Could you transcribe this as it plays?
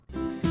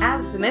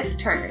As the Myth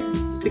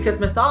Turns. Because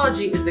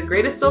mythology is the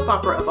greatest soap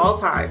opera of all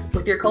time.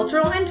 With your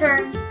cultural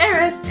interns,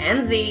 Eris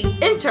and Z.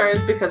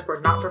 Interns because we're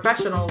not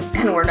professionals.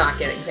 And we're not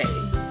getting paid.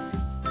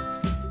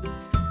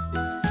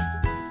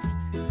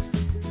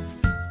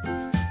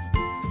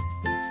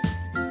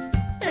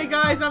 Hey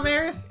guys, I'm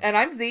Eris. And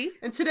I'm Z.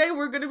 And today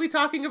we're going to be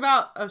talking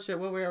about... Oh shit,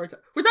 what were we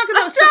talking? We're talking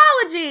about...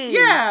 Astrology!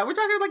 Yeah, we're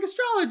talking like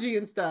astrology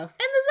and stuff. And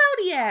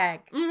the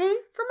Zodiac. Mm-hmm.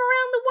 From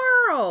around the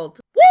world.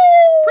 Woo!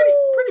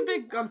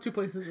 Pretty big on two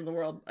places in the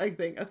world, I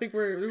think. I think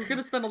we're going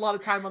to spend a lot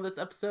of time on this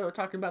episode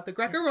talking about the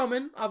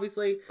Greco-Roman,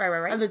 obviously.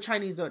 Right. And the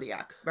Chinese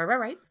Zodiac. Right.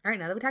 All right,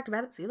 now that we talked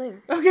about it, see you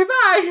later. Okay,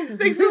 bye!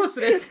 Thanks for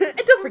listening. And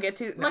don't forget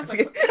to... No, I'm just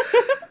kidding.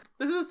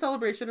 This is a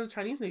celebration of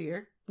Chinese New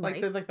Year.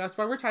 Right. That's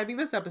why we're timing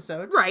this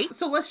episode. Right.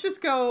 So let's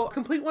just go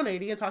complete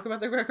 180 and talk about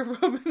the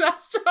Greco-Roman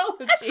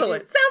astrology.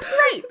 Excellent. Sounds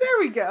great. There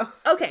we go.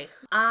 Okay.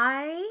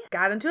 I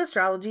got into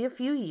astrology a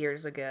few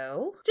years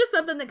ago. Just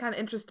something that kind of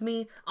interested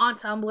me on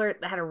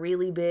Tumblr that had a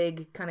really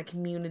big kind of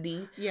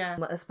community. Yeah.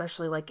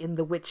 Especially like in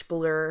the witch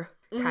blur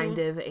kind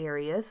of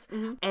areas.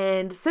 Mm-hmm.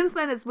 And since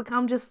then it's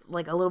become just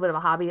like a little bit of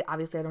a hobby.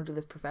 Obviously I don't do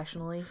this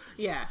professionally.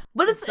 Yeah.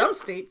 But it's some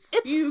states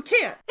you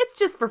can't. It's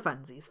just for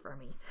funsies for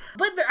me.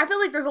 But I feel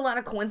like there's a lot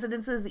of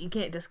coincidences that you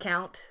can't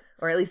discount.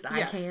 Or at least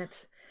I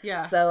can't.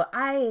 Yeah. So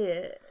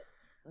I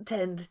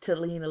tend to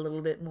lean a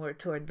little bit more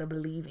toward the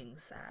believing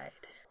side.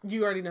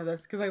 You already know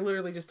this because I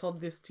literally just told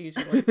this to you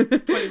like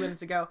 20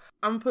 minutes ago.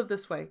 I'm gonna put it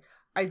this way.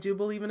 I do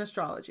believe in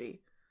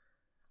astrology.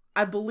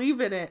 I believe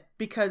in it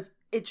because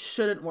it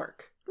shouldn't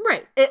work.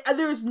 Right.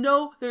 There's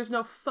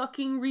no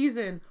fucking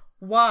reason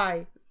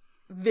why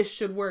this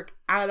should work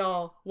at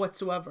all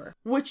whatsoever.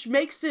 Which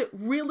makes it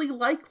really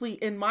likely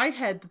in my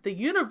head that the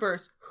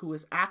universe, who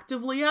is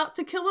actively out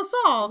to kill us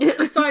all,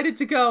 decided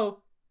to go,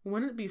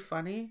 wouldn't it be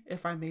funny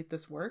if I made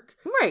this work?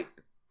 Right.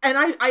 And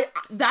I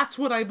that's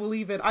what I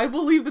believe in. I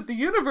believe that the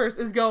universe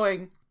is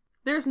going,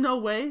 there's no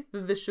way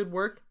that this should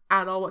work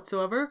at all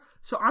whatsoever.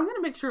 So I'm going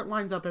to make sure it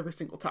lines up every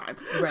single time.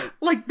 Right.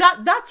 Like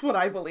that's what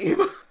I believe.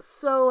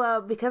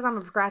 So because I'm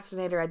a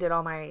procrastinator,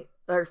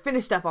 I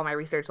finished up all my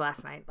research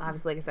last night.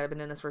 Obviously, like I said, I've been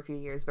doing this for a few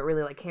years, but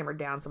really like hammered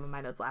down some of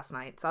my notes last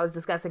night. So I was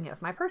discussing it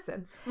with my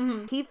person.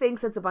 Mm-hmm. He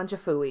thinks it's a bunch of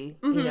phooey.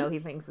 Mm-hmm. You know, he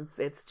thinks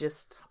it's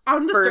just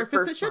on the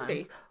surface it should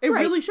be. It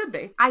really should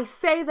be. I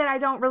say that I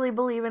don't really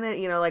believe in it.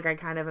 You know, like I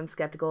kind of am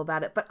skeptical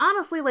about it. But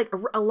honestly, like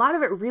a lot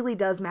of it really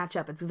does match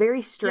up. It's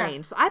very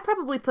strange. Yeah. So I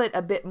probably put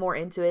a bit more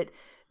into it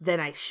than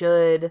I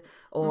should,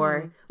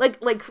 or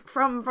like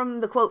from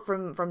the quote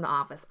from The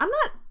Office. I'm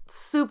not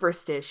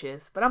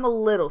superstitious, but I'm a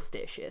little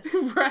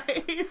stitious.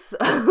 Right.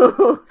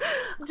 So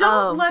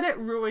don't let it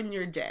ruin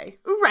your day.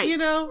 Right. You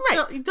know?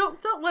 Right.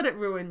 Don't let it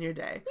ruin your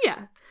day.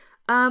 Yeah.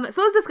 So I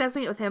was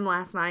discussing it with him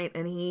last night,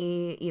 and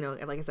he, you know,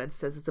 like I said,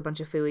 says it's a bunch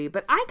of phooey,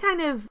 but I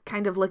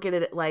kind of look at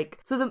it like,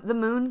 so the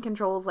moon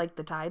controls like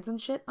the tides and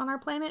shit on our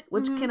planet,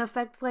 which can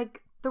affect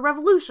like the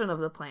revolution of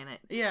the planet.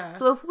 Yeah.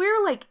 So if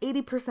we're like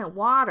 80%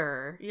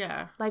 water,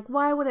 like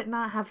why would it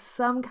not have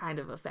some kind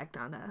of effect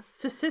on us?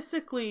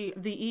 Statistically,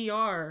 the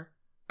ER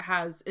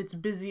has its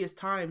busiest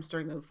times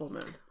during the full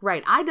moon.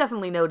 Right. I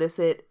definitely notice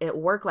it at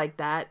work like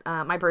that.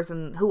 My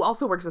person who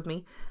also works with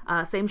me,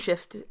 same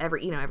shift,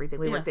 everything.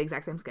 We work the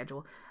exact same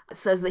schedule,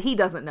 says that he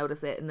doesn't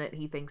notice it and that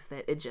he thinks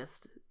that it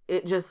just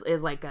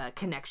is like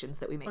connections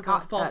that we make.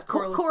 Like false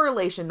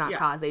correlation, not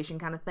causation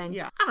kind of thing.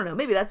 Yeah. I don't know.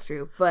 Maybe that's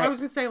true. But I was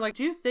going to say, like,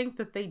 do you think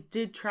that they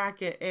did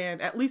track it,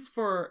 and at least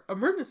for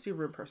emergency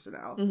room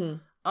personnel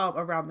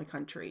around the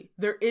country,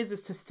 there is a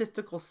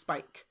statistical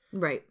spike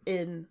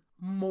in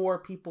more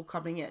people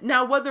coming in.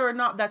 Now, whether or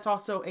not that's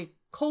also a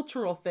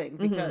cultural thing,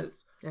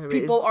 because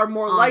people are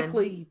more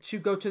likely to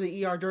go to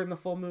the ER during the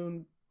full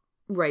moon.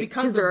 Right,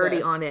 because they're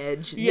already on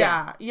edge.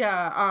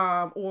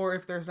 Yeah. Or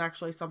if there's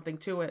actually something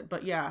to it.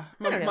 But yeah,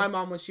 my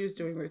mom, when she was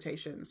doing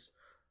rotations,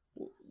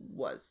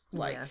 was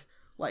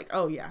like,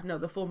 oh yeah, no,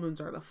 the full moons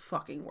are the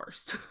fucking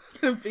worst.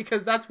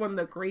 Because that's when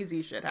the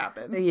crazy shit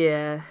happens.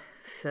 Yeah.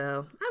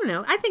 So I don't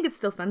know. I think it's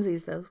still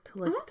funsies though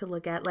to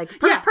look at. Like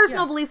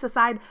personal beliefs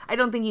aside, I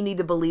don't think you need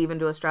to believe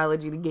into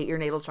astrology to get your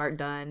natal chart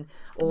done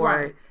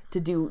or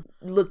to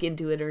look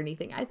into it or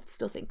anything. I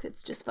still think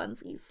it's just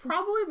funsies.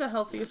 Probably the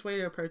healthiest way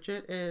to approach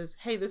it is,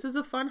 hey, this is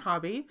a fun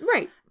hobby,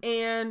 right?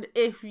 And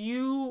if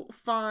you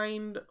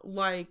find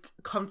like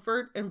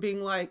comfort in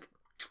being like,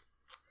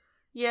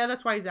 yeah,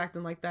 that's why he's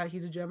acting like that,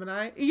 he's a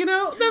Gemini, you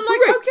know, then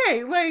like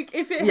okay, like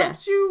if it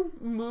helps you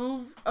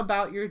move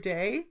about your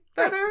day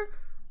better.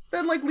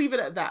 Then, like, leave it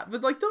at that.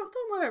 But, like, don't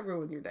let it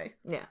ruin your day.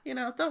 Yeah. You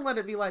know, don't let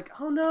it be like,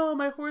 oh, no,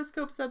 my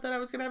horoscope said that I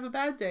was going to have a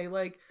bad day.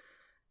 Like,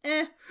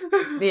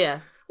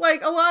 Yeah.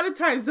 Like, a lot of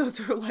times those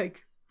are,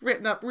 like,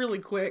 written up really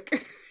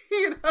quick,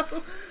 you know?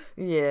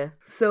 Yeah.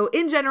 So,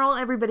 in general,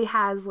 everybody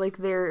has, like,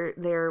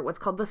 their what's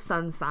called the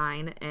sun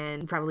sign.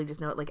 And you probably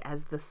just know it, like,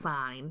 as the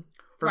sign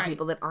for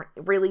people that aren't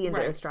really into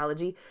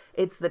astrology.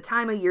 It's the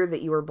time of year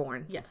that you were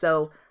born. Yes.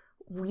 So,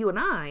 you and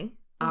I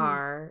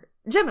are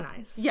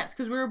Geminis. Yes,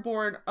 because we were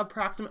born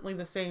approximately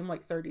the same,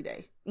 like, 30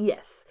 day.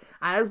 Yes.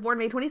 I was born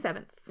May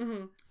 27th.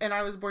 Mm-hmm. And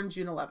I was born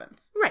June 11th.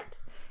 Right.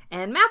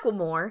 And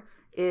Macklemore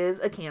is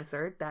a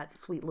Cancer, that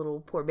sweet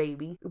little poor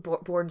baby,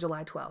 born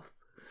July 12th.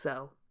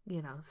 So,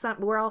 you know,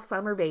 we're all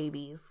summer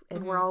babies,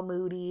 and we're all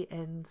moody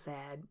and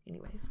sad.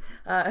 Anyways.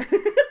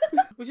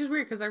 Which is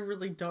weird, because I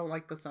really don't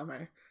like the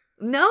summer.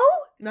 No?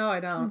 No, I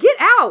don't. Get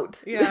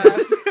out! Yeah.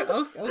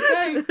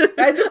 Okay. End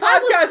the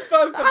podcast,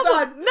 folks. I'm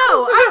done.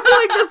 No, I'm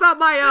doing this on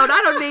my own.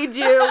 I don't need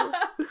you.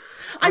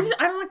 I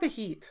don't like the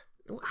heat.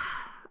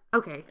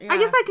 Okay. Yeah. I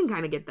guess I can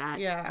kind of get that.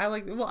 Yeah, I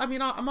like, well, I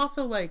mean, I'm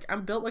also like,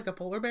 I'm built like a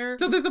polar bear.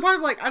 So there's a part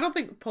of like, I don't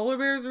think polar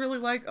bears really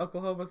like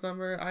Oklahoma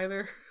summer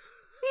either.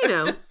 You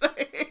know. Just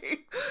saying.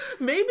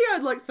 Maybe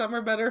I'd like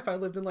summer better if I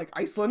lived in like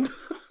Iceland.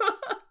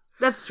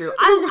 That's true.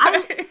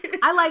 Right.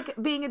 I like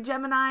being a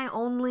Gemini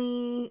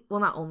only, well,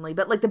 not only,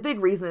 but like the big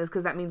reason is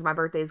because that means my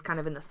birthday is kind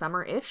of in the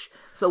summer-ish.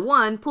 So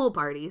 1, pool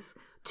parties.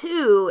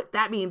 2,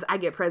 that means I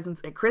get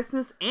presents at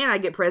Christmas and I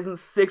get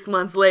presents 6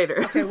 months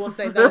later. Okay, we'll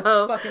say that's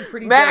fucking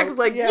pretty Max dope.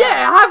 like,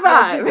 yeah, high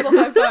five. Digital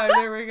high five.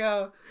 There we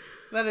go.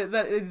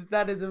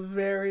 That is a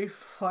very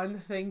fun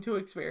thing to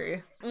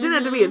experience. Didn't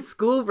have to be at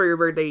school for your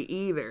birthday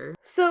either.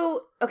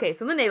 So, okay,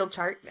 so the natal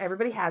chart,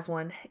 everybody has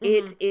one. Mm-hmm.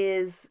 It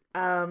is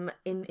in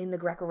the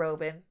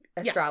Greco-Roman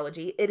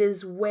astrology. Yeah. It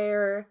is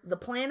where the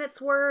planets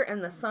were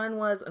and the sun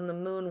was and the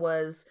moon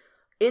was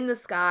in the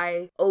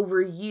sky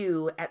over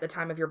you at the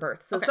time of your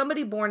birth. So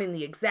somebody born in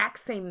the exact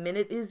same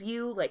minute as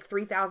you, like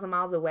 3,000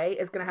 miles away,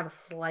 is going to have a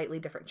slightly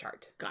different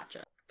chart.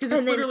 Gotcha. Because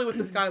it's literally what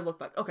the sky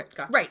looked like. Okay,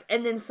 gotcha. Right.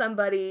 And then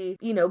somebody,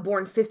 you know,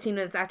 born 15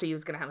 minutes after you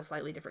is going to have a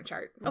slightly different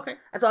chart. Okay.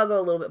 So I'll go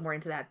a little bit more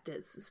into that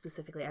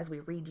specifically as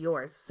we read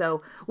yours.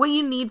 So what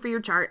you need for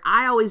your chart,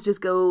 I always just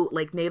go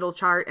like natal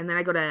chart, and then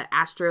I go to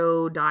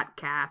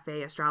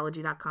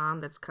astro.cafeastrology.com.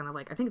 That's kind of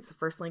like, I think it's the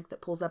first link that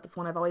pulls up. It's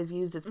one I've always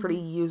used. It's pretty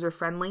user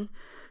friendly.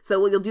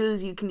 So what you'll do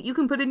is you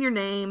can put in your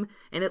name,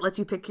 and it lets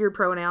you pick your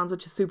pronouns,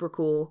 which is super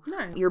cool.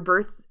 Nice. Your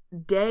birth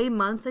day,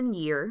 month, and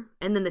year,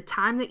 and then the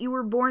time that you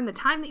were born. The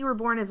time that you were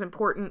born is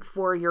important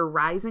for your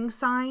rising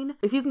sign.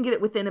 If you can get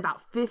it within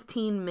about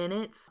 15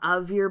 minutes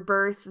of your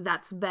birth,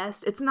 that's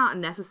best. It's not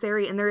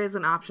necessary, and there is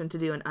an option to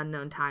do an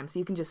unknown time, so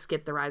you can just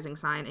skip the rising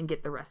sign and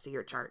get the rest of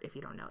your chart if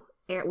you don't know.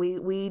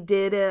 We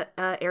did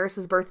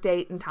Eris's birth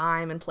date and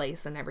time and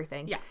place and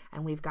everything. Yeah.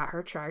 And we've got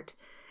her chart.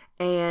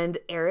 And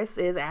Eris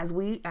is, as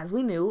we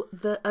knew,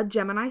 a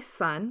Gemini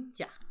sun.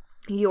 Yeah.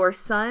 Your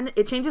sun,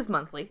 it changes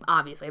monthly.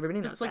 Obviously, everybody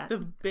knows it's like that.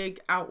 the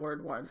big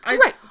outward one.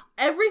 Right.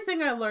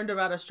 Everything I learned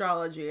about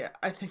astrology,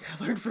 I think I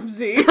learned from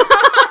Z.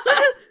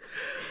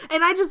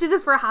 And I just do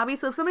this for a hobby,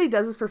 so if somebody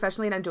does this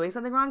professionally and I'm doing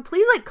something wrong,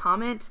 please like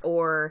comment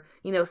or,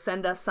 you know,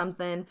 send us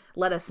something.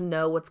 Let us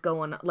know what's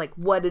going on, like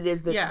what it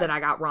is that I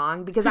got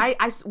wrong. Because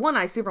I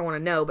super want to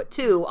know, but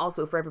 2,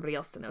 also for everybody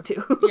else to know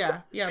too.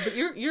 Yeah, but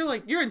you're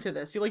like, you're into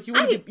this. You're like, you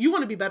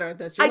want to be better at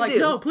this. You're like,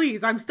 no,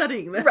 please, I'm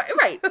studying this.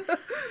 Right.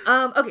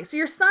 Okay, so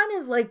your sun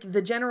is like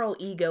the general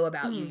ego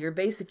about you, your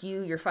basic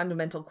you, your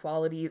fundamental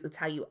qualities. It's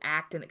how you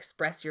act and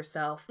express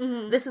yourself.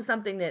 Mm-hmm. This is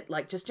something that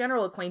like just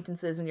general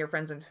acquaintances and your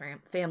friends and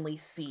family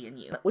see in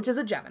you, which is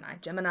a Gemini.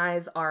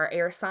 Geminis are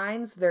air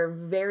signs. They're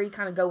very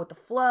kind of go with the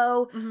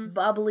flow,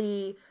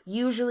 bubbly,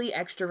 usually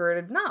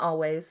extroverted, not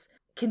always,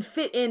 can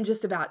fit in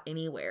just about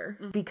anywhere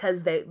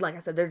because they, like I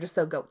said, they're just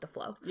so go with the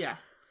flow. Yeah.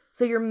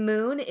 So your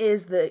moon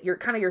is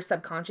your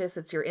subconscious.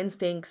 It's your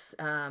instincts,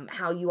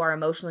 how you are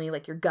emotionally,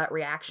 like your gut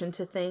reaction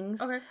to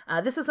things. Okay.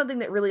 This is something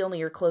that really only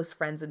your close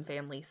friends and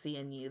family see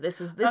in you.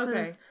 This is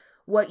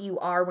what you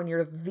are when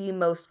you're the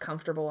most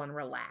comfortable and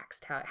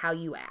relaxed, how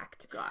you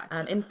act.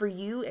 Gotcha. And for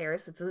you,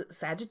 Eris, it's a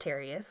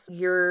Sagittarius.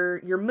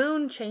 Your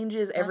moon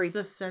changes every...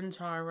 That's the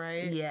centaur,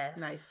 right? Yes.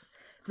 Nice.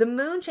 The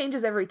moon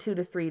changes every 2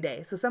 to 3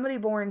 days. So somebody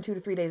born 2 to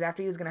 3 days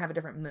after you is going to have a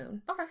different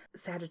moon. Okay.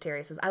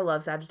 Sagittarius. I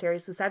love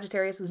Sagittarius. The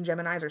Sagittarius and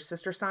Geminis are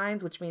sister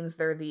signs, which means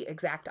they're the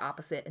exact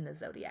opposite in the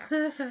zodiac.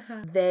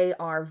 They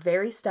are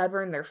very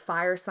stubborn. They're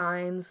fire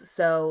signs.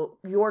 So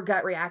your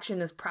gut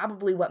reaction is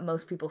probably what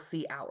most people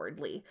see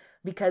outwardly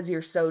because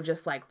you're so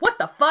just like, what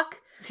the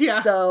fuck?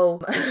 Yeah.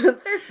 So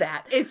there's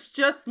that. It's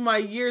just my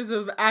years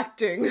of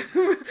acting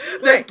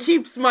that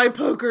keeps my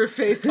poker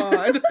face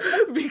on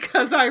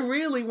because I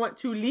really want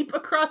to leap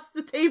across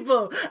the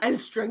table and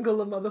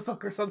strangle a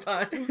motherfucker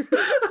sometimes.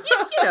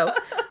 you know,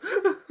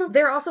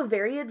 they're also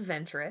very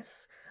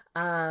adventurous.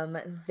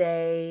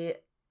 They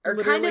are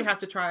literally have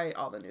to try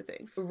all the new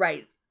things.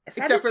 Right.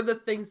 Except for the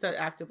things that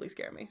actively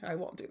scare me. I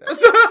won't do this.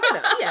 You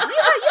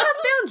have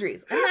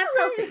boundaries, and that's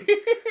healthy.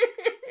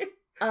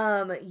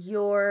 So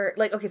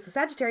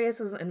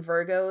Sagittarius and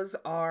Virgos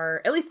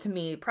are, at least to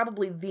me,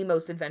 probably the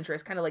most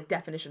adventurous, kind of like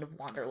definition of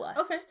wanderlust.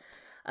 Okay.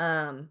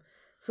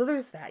 So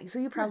there's that. So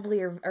you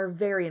probably are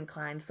very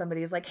inclined.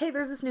 Somebody is like, hey,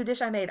 there's this new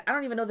dish I made. I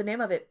don't even know the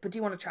name of it, but do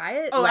you want to try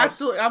it? Oh,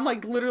 absolutely. I'm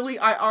like, literally,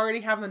 I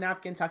already have the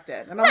napkin tucked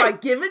in. And I'm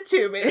like, give it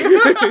to me.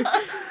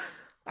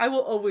 I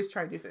will always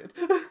try new food.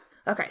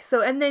 Okay,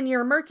 so and then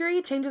your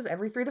Mercury changes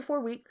every 3 to 4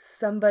 weeks.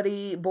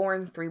 Somebody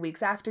born 3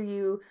 weeks after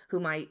you who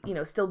might,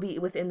 still be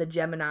within the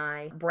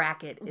Gemini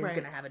bracket is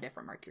going to have a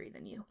different Mercury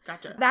than you.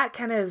 Gotcha. That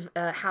kind of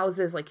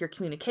houses like your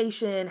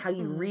communication, how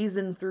you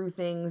reason through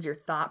things, your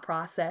thought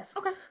process.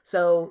 Okay.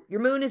 So your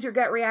moon is your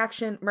gut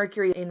reaction.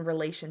 Mercury in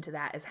relation to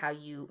that is how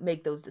you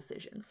make those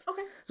decisions.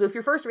 Okay. So if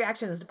your first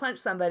reaction is to punch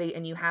somebody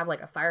and you have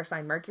like a fire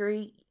sign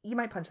Mercury, you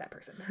might punch that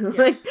person.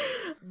 Yeah.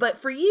 But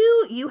for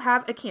you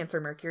have a Cancer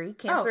Mercury.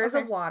 Cancer is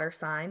a water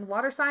sign.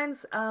 Water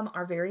signs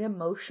are very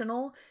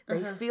emotional.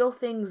 They feel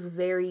things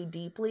very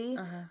deeply.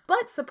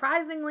 But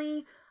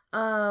surprisingly,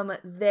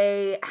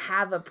 they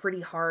have a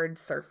pretty hard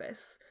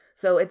surface.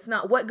 So it's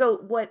not what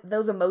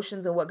those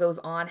emotions and what goes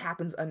on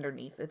happens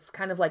underneath. It's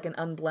kind of like an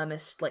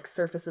unblemished, like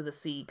surface of the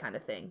sea kind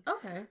of thing.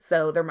 Okay.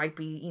 So there might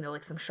be,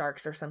 like some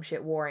sharks or some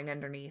shit warring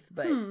underneath,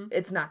 but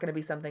it's not going to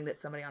be something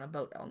that somebody on a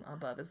boat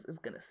above is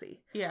going to see.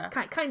 Yeah.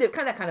 Kind of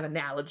that kind of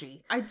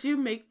analogy. I do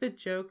make the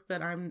joke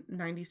that I'm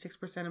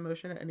 96%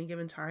 emotion at any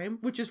given time,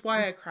 which is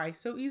why I cry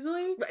so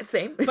easily.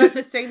 Same. But at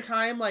the same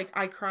time, like,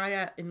 I cry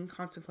at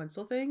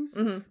inconsequential things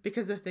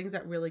because the things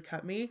that really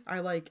cut me,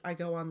 I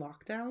go on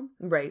lockdown.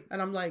 Right.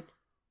 And I'm like,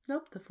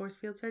 nope, the force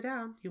fields are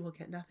down. You will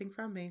get nothing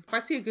from me. If I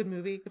see a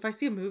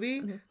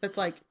movie that's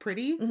like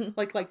pretty,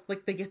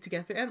 like they get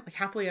together and like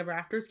happily ever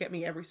afters get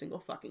me every single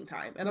fucking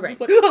time. And I'm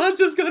just like, I'm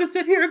just gonna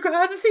sit here and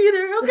cry at the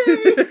theater,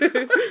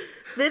 okay?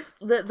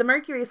 The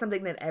Mercury is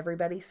something that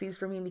everybody sees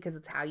from you because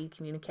it's how you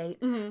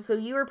communicate. So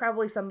you are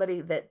probably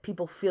somebody that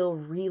people feel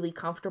really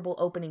comfortable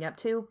opening up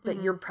to,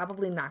 but you're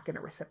probably not going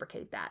to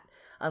reciprocate that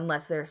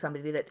unless there's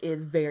somebody that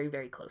is very,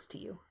 very close to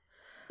you.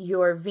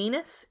 Your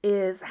Venus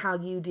is how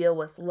you deal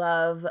with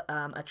love,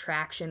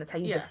 attraction. It's how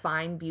you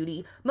define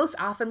beauty. Most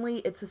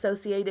oftenly, it's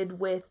associated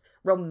with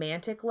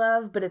romantic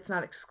love, but it's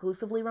not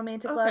exclusively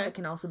romantic love. It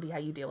can also be how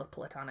you deal with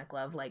platonic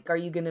love. Like, are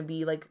you going to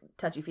be, like,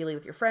 touchy-feely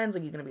with your friends? Are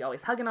you going to be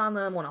always hugging on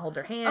them, want to hold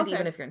their hand,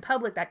 even if you're in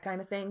public, that kind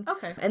of thing?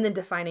 Okay. And then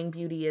defining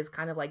beauty is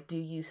kind of like, do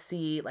you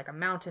see, like, a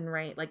mountain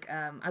range? Like,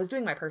 I was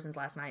doing my person's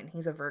last night, and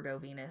he's a Virgo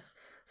Venus.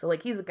 So,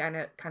 like, he's the kind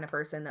of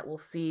person that will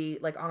see,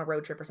 like, on a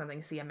road trip or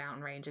something, see a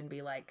mountain range and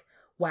be like,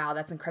 wow,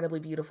 that's incredibly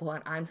beautiful,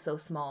 and I'm so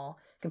small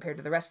compared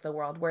to the rest of the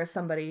world. Whereas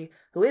somebody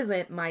who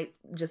isn't might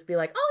just be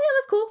like, oh, yeah,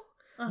 that's cool.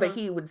 But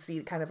he would see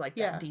kind of like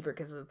that deeper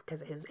because of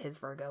his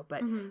Virgo.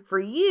 But for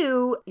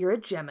you, you're a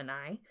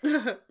Gemini.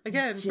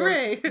 Again,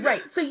 Gray.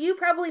 Right. So you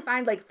probably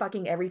find like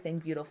fucking everything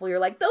beautiful. You're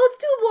like, those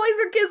two boys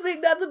are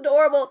kissing. That's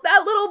adorable.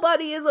 That little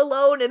bunny is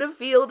alone in a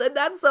field and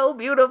that's so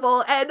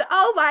beautiful. And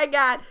oh my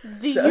God.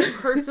 You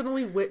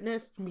personally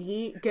witnessed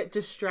me get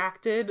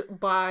distracted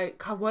by,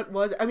 God, what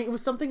was it? I mean, it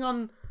was something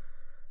on...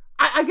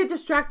 I get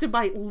distracted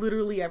by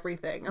literally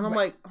everything. And I'm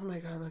like, oh my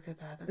God, look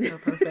at that. That's so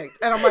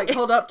perfect. And I'm like,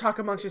 hold up, talk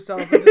amongst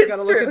yourselves. I'm just going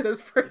to look at this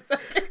for a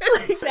second.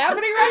 It's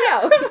happening right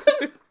now.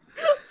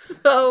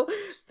 So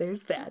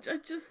there's that.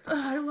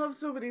 I love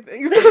so many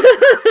things.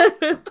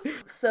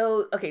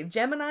 So, okay,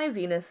 Gemini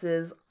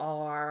Venuses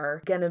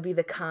are going to be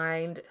the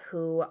kind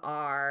who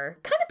are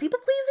kind of people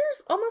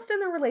pleasers almost in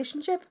their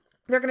relationship.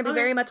 They're going to be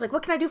very much like,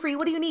 what can I do for you?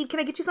 What do you need? Can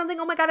I get you something?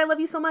 Oh my God, I love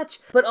you so much.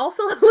 But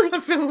also, like...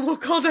 I'm feeling a little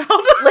called out.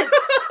 Like,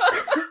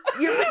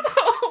 you're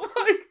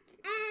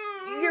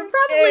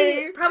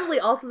probably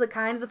also the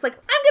kind that's like,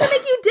 I'm going to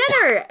make you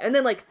dinner. And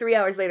then like 3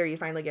 hours later, you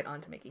finally get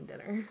on to making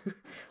dinner.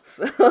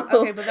 So...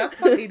 Okay, but that's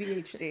called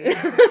ADHD.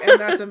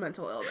 And that's a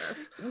mental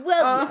illness.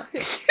 Well,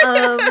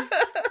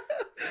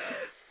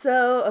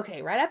 So,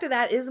 okay, right after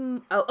that is,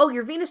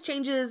 your Venus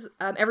changes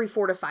every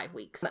 4 to 5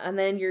 weeks. And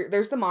then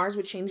there's the Mars,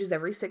 which changes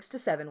every 6 to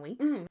 7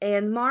 weeks.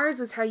 And Mars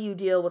is how you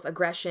deal with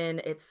aggression,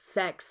 it's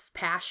sex,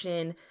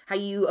 passion, how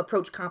you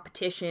approach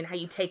competition, how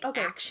you take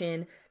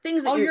action,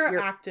 things that you're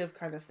active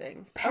kind of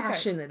things.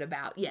 Passionate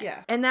about, yes.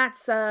 Yeah. And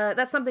that's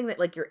something that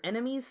like your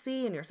enemies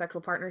see and your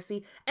sexual partners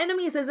see.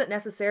 Enemies isn't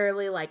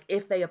necessarily like,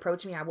 if they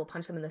approach me, I will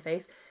punch them in the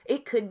face.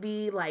 It could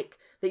be like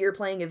that you're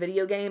playing a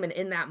video game and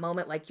in that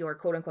moment, like your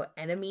quote unquote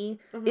enemy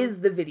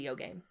is the video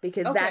game.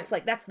 Because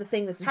that's the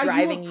thing that's how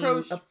driving you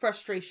approach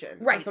frustration.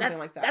 Right. Or something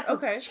like that. That's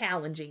what's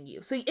challenging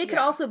you. So it could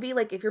also be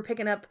like if you're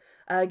picking up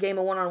a game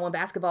of one-on-one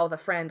basketball with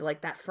a friend,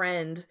 like that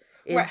friend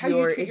is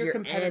your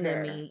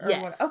enemy.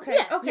 Yes. Okay.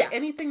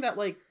 Anything that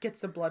like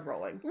gets the blood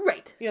rolling.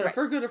 Right.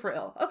 For good or for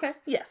ill. Okay.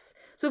 Yes.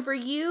 So for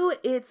you,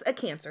 it's a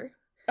Cancer.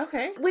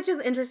 Okay. Which is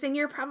interesting.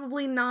 You're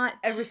probably not...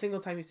 Every single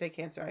time you say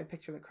Cancer, I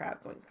picture the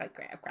crab going, like,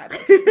 crab. I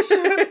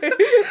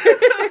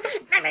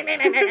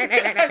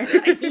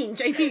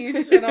peach.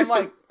 And I'm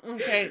like,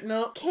 okay,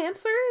 no.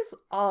 Cancers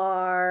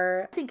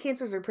are... I think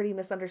Cancers are pretty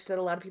misunderstood.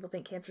 A lot of people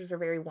think Cancers are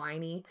very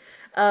whiny.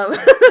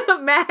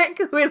 Mac,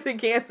 who is a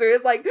Cancer,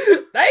 is like,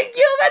 thank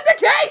you,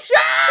 vindication!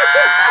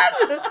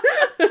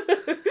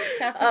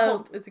 Captain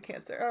Holt is a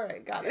Cancer. All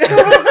right, got it.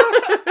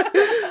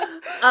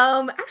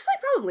 Actually,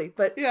 probably,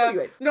 but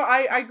anyways. No,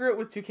 I grew up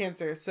with 2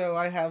 Cancers, so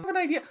I have an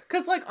idea.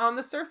 Because, like, on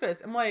the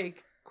surface, I'm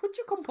like, quit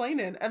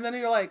complaining. And then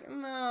you're like,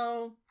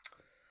 no,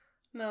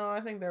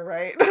 I think they're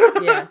right.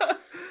 Yeah.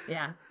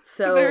 Yeah.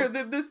 So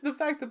the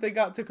fact that they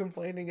got to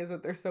complaining is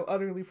that they're so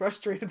utterly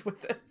frustrated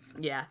with this.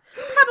 Yeah.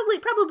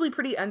 Probably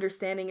pretty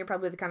understanding. You're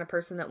probably the kind of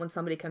person that when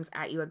somebody comes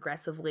at you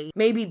aggressively,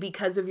 maybe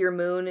because of your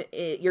moon,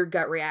 your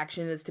gut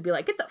reaction is to be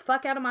like, get the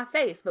fuck out of my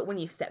face. But when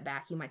you step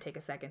back, you might take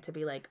a second to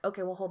be like,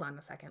 okay, well, hold on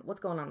a second. What's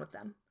going on with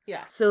them?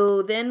 Yeah.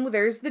 So then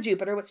there's the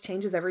Jupiter, which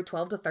changes every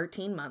 12 to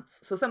 13 months.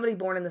 So somebody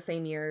born in the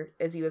same year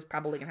as you is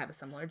probably going to have a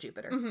similar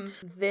Jupiter.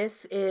 Mm-hmm.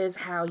 This is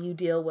how you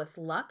deal with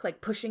luck, like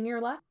pushing your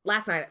luck.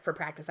 Last night for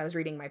practice, I was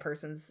reading my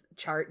person's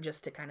chart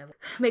just to kind of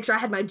make sure I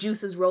had my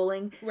juices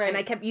rolling. Right. And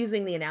I kept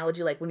using the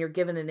analogy, like when you're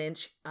given an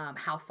inch,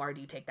 how far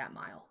do you take that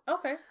mile?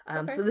 Okay.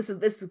 So this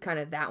is kind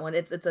of that one.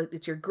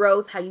 It's your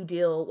growth, how you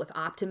deal with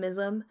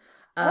optimism.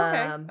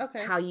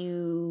 Okay. How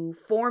you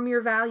form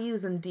your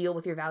values and deal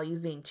with your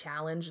values being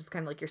challenged. It's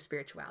kind of like your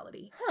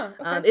spirituality. Huh,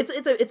 okay.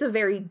 It's a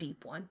very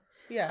deep one.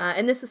 Yeah.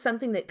 And this is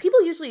something that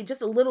people usually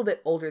just a little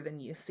bit older than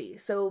you see.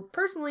 So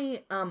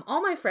personally,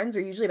 all my friends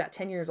are usually about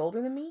 10 years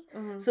older than me.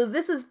 Mm-hmm. So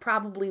this is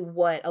probably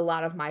what a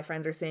lot of my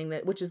friends are saying,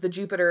 that, which is the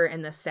Jupiter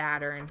and the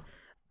Saturn.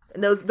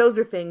 And those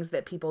are things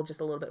that people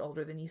just a little bit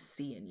older than you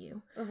see in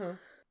you. Mm-hmm.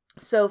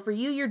 So for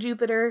you, your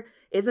Jupiter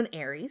is an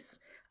Aries.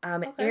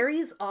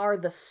 Aries are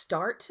the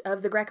start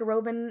of the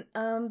Greco-Roman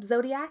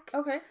zodiac.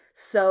 Okay.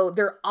 So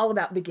they're all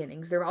about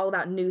beginnings. They're all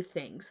about new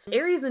things.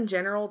 Aries in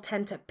general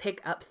tend to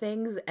pick up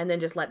things and then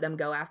just let them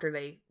go after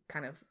they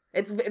kind of...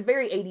 It's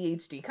very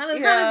ADHD. Kind of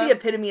the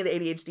epitome of the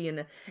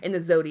ADHD in the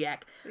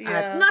zodiac.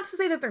 Yeah. Not to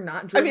say that they're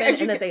not driven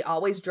and that they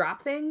always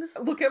drop things.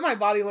 Look at my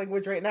body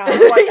language right now.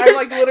 I'm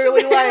like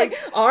literally like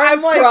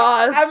arms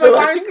crossed. I'm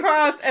like arms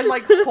crossed and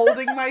like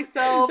holding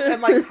myself and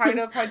like kind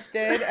of hunched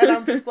in, and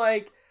I'm just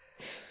like,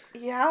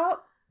 yeah.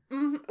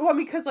 Mm-hmm. Well,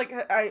 because like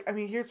I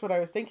mean, here's what I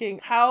was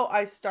thinking: how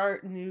I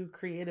start new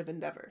creative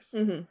endeavors.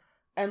 Mm-hmm.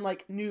 And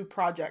like new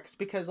projects,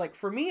 because like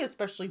for me,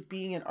 especially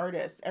being an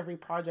artist, every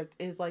project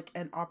is like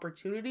an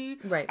opportunity,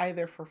 right?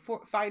 Either for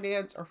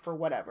finance or for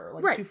whatever,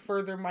 like to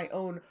further my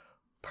own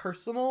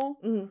personal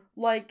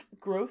like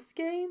growth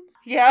gains.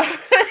 Yeah.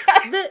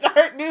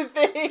 Start new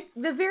things.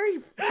 The very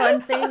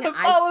fun thing,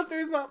 follow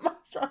through is not my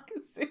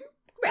strongest suit.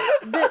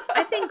 Right.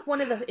 I think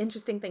one of the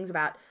interesting things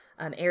about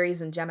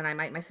Aries and Gemini,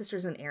 my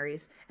sister's in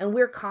Aries, and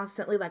we're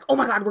constantly like, oh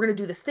my god, we're gonna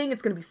do this thing,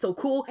 it's gonna be so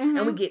cool,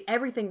 and we get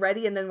everything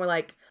ready, and then we're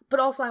like,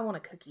 but also I want a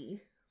cookie,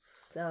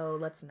 so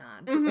let's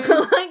not.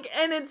 Like,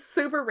 and it's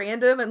super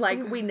random, and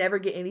like we never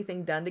get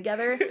anything done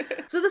together.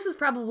 So this is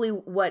probably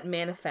what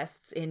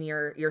manifests in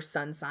your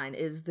sun sign,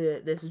 is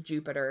this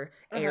Jupiter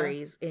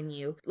Aries in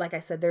you. Like I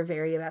said, they're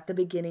very about the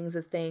beginnings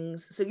of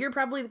things. So you're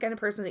probably the kind of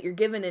person that you're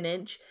given an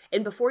inch,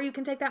 and before you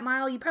can take that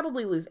mile, you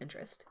probably lose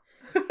interest.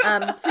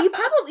 So you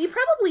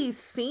probably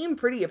seem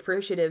pretty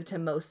appreciative to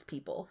most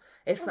people.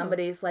 If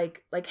somebody's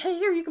like, hey,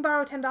 here, you can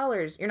borrow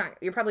 $10.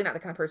 You're probably not the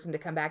kind of person to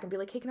come back and be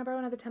like, hey, can I borrow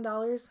another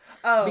 $10?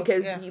 Oh,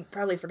 because you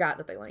probably forgot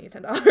that they lent you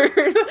 $10.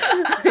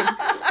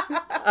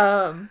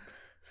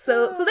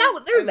 So that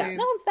one, there's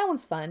that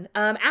one's fun.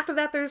 After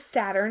that, there's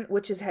Saturn,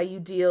 which is how you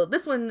deal.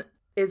 This one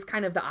is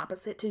kind of the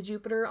opposite to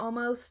Jupiter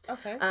almost.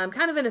 Okay.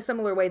 Kind of in a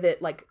similar way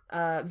that like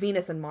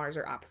Venus and Mars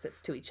are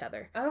opposites to each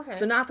other. Okay.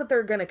 So not that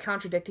they're going to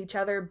contradict each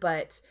other,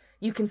 but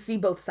you can see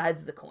both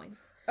sides of the coin.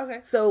 Okay.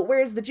 So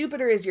whereas the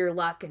Jupiter is your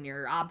luck and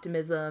your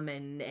optimism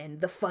and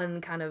the fun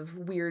kind of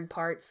weird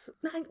parts.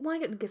 I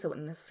guess I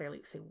wouldn't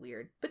necessarily say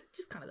weird, but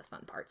just kind of the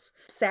fun parts.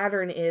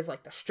 Saturn is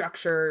like the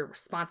structure,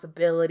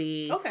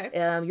 responsibility,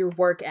 your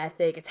work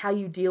ethic. It's how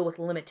you deal with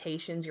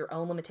limitations, your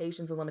own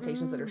limitations and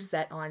limitations that are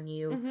set on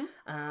you,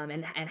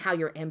 and how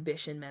your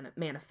ambition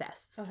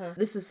manifests.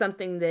 This is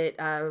something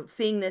that,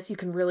 seeing this, you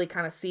can really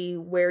kind of see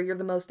where you're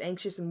the most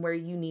anxious and where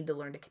you need to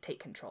learn to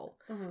take control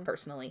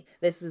personally.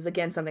 This is,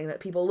 again, something that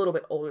people a little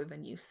bit older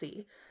than you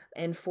see.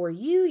 And for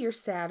you, your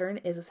Saturn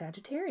is a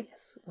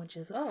Sagittarius, which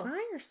is a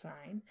fire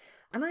sign.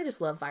 And I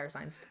just love fire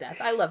signs to death.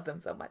 I love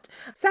them so much.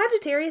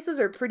 Sagittariuses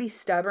are pretty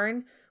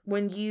stubborn.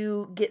 When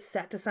you get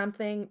set to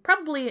something,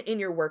 probably in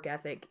your work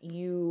ethic,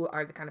 you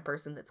are the kind of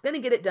person that's going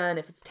to get it done.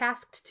 If it's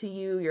tasked to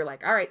you, you're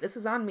like, all right, this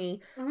is on me.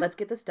 Let's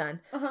get this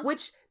done.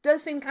 Which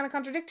does seem kind of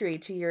contradictory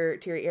to your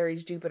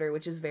Aries Jupiter,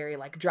 which is very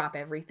like drop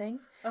everything.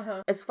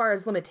 As far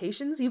as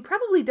limitations, you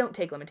probably don't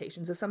take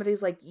limitations. If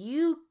somebody's like,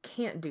 you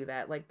can't do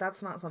that, like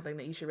that's not something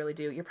that you should really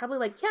do, you're probably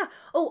like, yeah.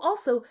 Oh,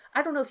 also,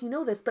 I don't know if you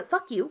know this, but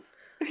fuck you.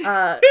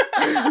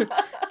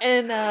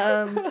 And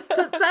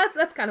so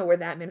that's kind of where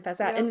that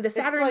manifests at. And the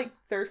Saturn, it's like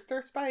thirst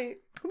or spite,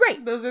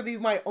 right? Those are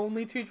my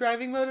only two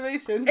driving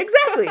motivations.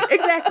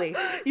 Exactly.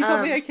 You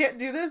told me I can't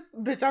do this,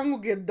 bitch, I'm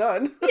gonna get it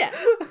done. Yeah.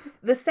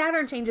 The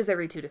Saturn changes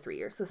every 2 to 3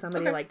 years, so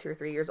somebody like 2 or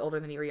 3 years older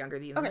than you or younger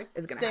than you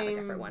is gonna have a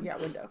different one. Yeah,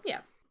 window. Yeah.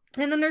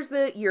 And then there's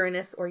the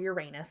Uranus or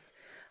Uranus,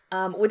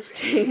 which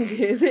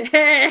changes.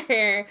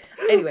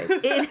 Anyways,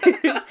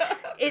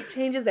 it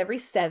changes every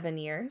 7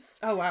 years.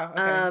 Oh, wow.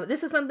 Okay.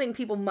 This is something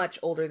people much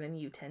older than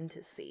you tend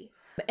to see.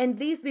 And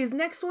these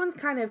next ones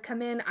kind of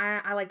come in,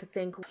 I like to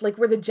think, like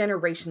where the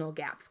generational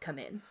gaps come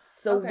in.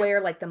 So where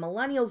like the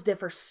millennials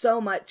differ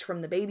so much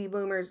from the baby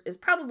boomers is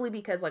probably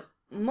because like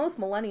most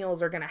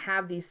millennials are going to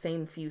have these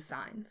same few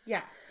signs.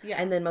 Yeah.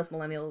 Yeah. And then most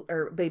millennial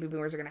or baby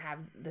boomers are going to have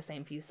the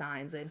same few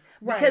signs. And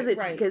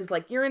because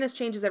like Uranus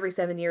changes every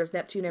 7 years,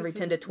 Neptune every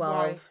 10 to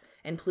 12,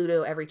 and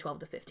Pluto every 12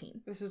 to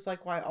 15. This is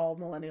like why all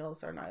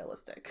millennials are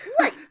nihilistic.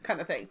 Right. Kind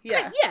of thing.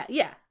 Yeah.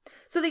 Yeah.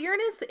 So the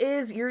Uranus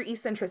is your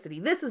eccentricity.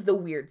 This is the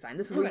weird sign.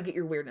 This is where you get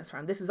your weirdness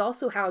from. This is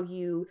also how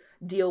you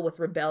deal with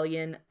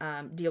rebellion,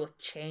 deal with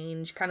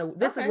change.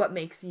 This is what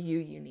makes you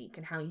unique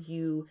and how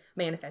you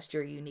manifest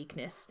your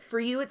uniqueness. For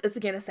you, it's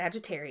again a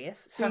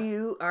Sagittarius. So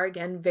you are,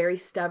 again, very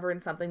stubborn,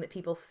 something that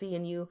people see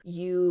in you.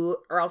 You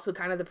are also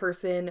kind of the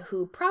person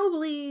who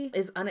probably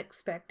is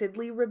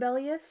unexpectedly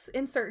rebellious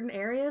in certain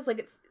areas.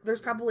 Like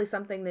there's probably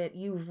something that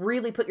you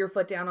really put your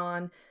foot down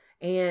on.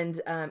 And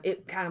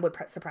it kind of would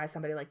surprise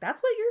somebody, like, that's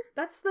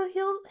the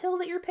hill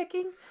that you're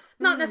picking.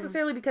 Not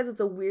necessarily because it's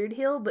a weird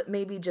hill, but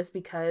maybe just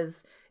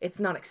because it's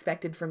not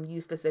expected from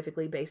you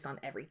specifically based on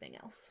everything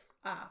else.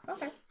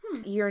 Okay.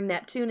 Your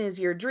Neptune is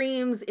your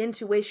dreams,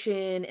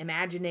 intuition,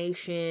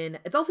 imagination.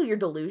 It's also your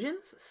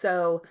delusions.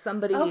 So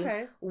somebody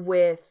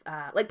with,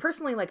 like,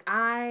 personally, like,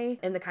 I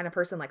am the kind of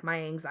person, like,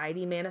 my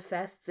anxiety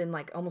manifests in,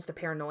 like, almost a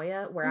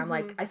paranoia where I'm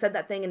like, I said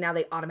that thing and now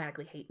they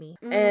automatically hate me.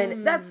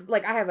 And that's,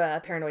 like, I have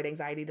a paranoid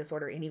anxiety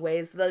disorder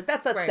anyways. Like,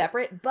 that's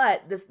separate,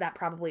 but that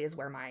probably is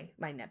where my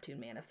Neptune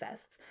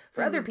manifests.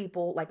 For other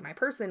people, like my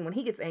person, when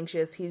he gets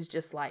anxious, he's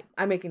just like,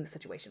 I'm making the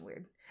situation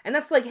weird. And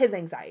that's like his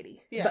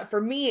anxiety. Yeah. But for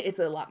me, it's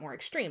a lot more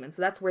extreme. And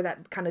so that's where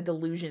that kind of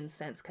delusion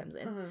sense comes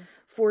in.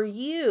 For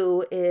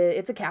you,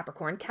 it's a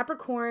Capricorn.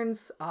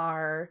 Capricorns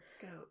are...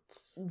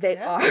 goats. They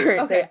are.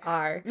 Okay. They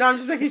are. No, I'm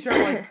just making sure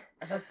I'm like,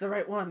 that's the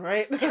right one,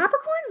 right?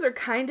 Capricorns are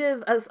kind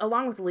of,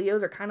 along with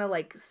Leos, are kind of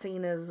like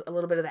seen as a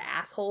little bit of the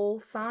asshole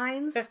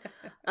signs.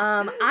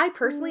 I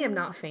personally am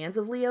not fans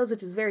of Leos,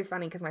 which is very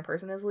funny because my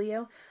person is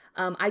Leo.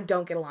 I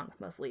don't get along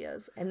with most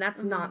Leos, and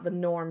that's not the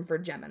norm for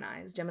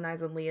Geminis.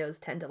 Geminis and Leos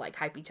tend to like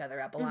hype each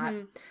other up a lot.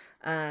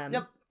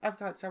 Yep. I've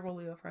got several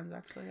Leo friends,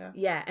 actually, yeah.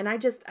 Yeah, and I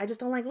just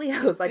don't like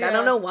Leos. Like, I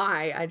don't know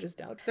why, I just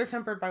don't. They're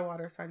tempered by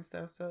water signs,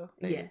 though, so...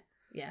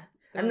 Yeah.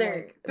 And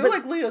they're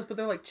like Leos, but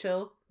they're like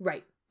chill.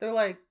 Right. They're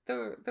like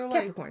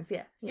Capricorns,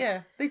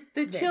 yeah.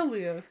 They chill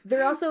Leos.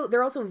 They're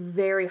also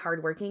very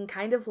hardworking.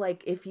 Kind of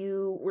like if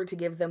you were to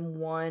give them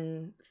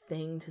one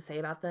thing to say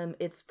about them,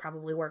 it's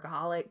probably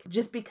workaholic.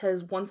 Just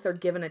because once they're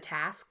given a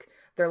task,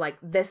 they're like,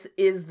 this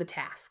is the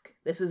task.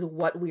 This is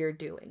what we're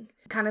doing.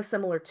 Kind of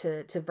similar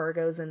to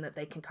Virgos in that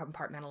they can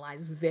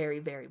compartmentalize very,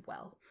 very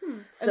well.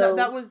 So and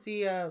that was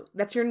the...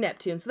 That's your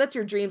Neptune. So that's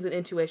your dreams and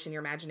intuition,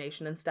 your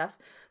imagination and stuff.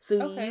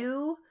 So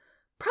you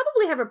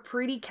probably have a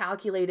pretty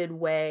calculated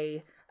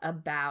way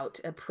about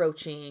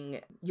approaching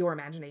your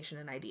imagination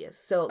and ideas.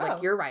 So,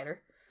 like, you're a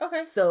writer.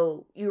 Okay.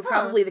 So, you're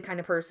probably the kind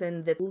of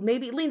person that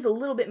maybe leans a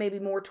little bit maybe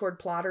more toward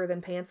plotter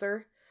than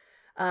pantser.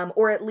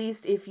 Or at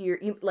least if you're,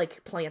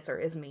 like, Plancer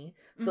is me.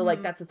 So,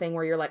 like, that's the thing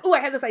where you're like, oh, I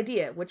have this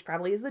idea, which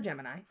probably is the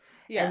Gemini.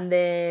 Yeah. And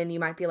then you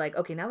might be like,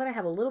 okay, now that I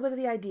have a little bit of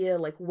the idea,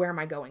 like, where am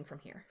I going from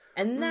here?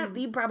 And that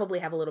you probably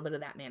have a little bit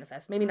of that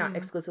manifest. Maybe not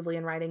exclusively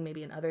in writing,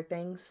 maybe in other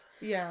things.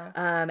 Yeah.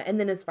 And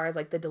then as far as,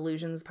 like, the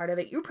delusions part of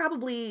it, you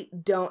probably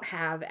don't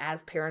have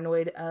as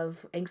paranoid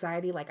of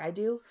anxiety like I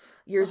do.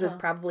 Yours is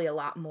probably a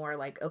lot more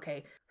like,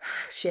 okay,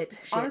 shit.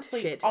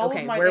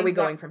 Okay, where are we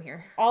going from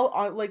here?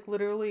 Like,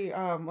 literally,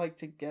 like,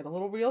 to get a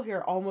little real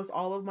here, almost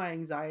all of my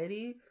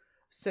anxiety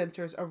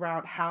centers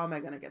around how am I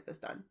going to get this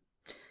done?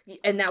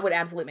 And that would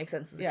absolutely make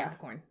sense as a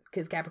Capricorn.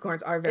 Because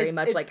Capricorns are very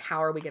much like,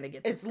 how are we going to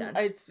get this done?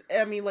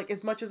 I mean, like,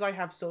 as much as I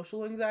have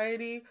social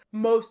anxiety,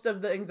 most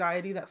of the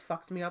anxiety that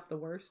fucks me up the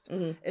worst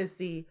is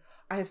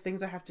I have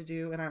things I have to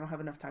do and I don't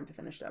have enough time to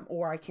finish them.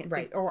 Or I can't,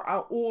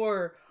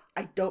 or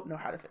I don't know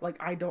how to, like,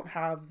 I don't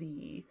have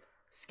the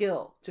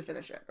skill to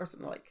finish it or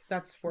something. Like,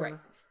 that's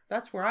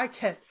where I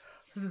get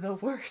the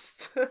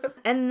worst.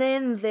 And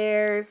then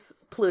there's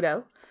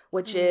Pluto,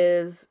 which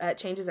is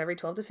changes every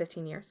 12 to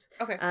 15 years.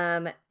 Okay.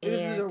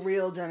 This is a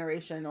real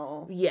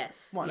generational one.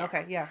 Yes.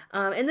 Okay, yeah.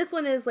 And this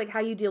one is like how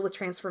you deal with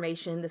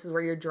transformation. This is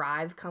where your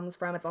drive comes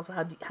from. It's also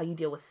how you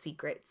deal with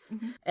secrets.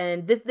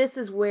 And this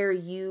is where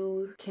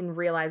you can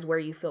realize where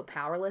you feel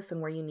powerless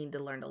and where you need to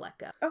learn to let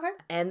go. Okay.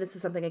 And this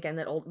is something, again,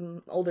 that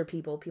older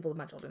people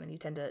much older than you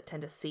tend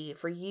to see.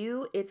 For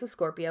you, it's a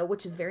Scorpio,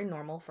 which is very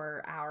normal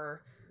for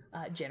our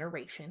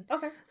generation.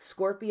 Okay.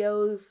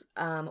 Scorpios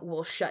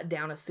will shut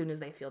down as soon as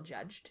they feel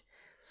judged.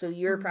 So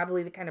you're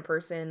probably the kind of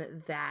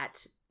person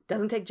that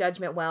doesn't take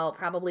judgment well.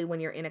 Probably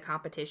when you're in a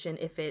competition,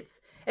 if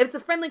it's a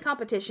friendly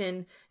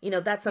competition,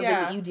 that's something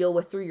that you deal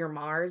with through your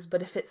Mars.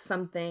 But if it's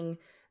something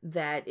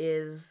that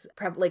is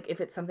like if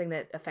it's something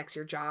that affects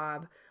your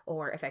job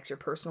or affects your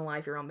personal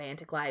life, your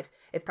romantic life,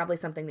 it's probably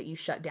something that you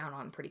shut down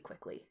on pretty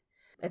quickly.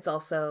 It's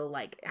also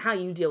like how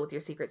you deal with your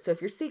secret. So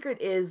if your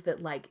secret is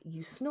that like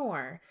you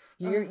snore,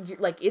 you're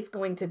like, it's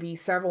going to be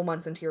several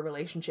months into your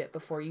relationship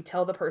before you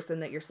tell the person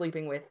that you're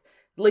sleeping with,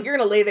 like, you're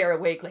going to lay there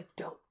awake, like,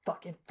 don't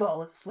fucking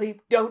fall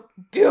asleep. Don't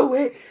do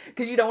it.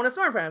 Because you don't want to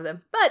snore in front of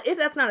them. But if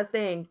that's not a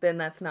thing, then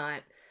that's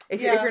not,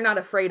 If you're not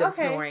afraid of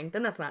snoring,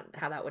 then that's not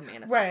how that would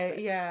manifest. Right,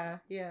 yeah.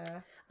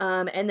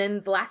 And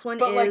then the last one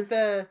but is...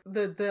 like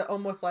the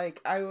almost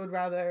like, I would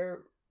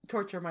rather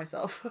torture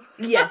myself.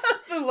 Yes.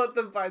 Than let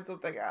them find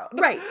something out.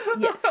 Right,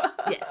 yes.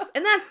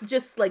 And that's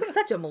just like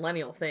such a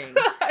millennial thing.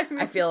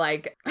 I feel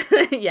like,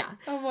 yeah.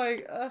 I'm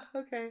like,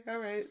 okay, all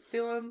right.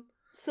 Feeling...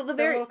 So the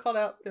very... a little called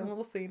out, a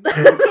little scene.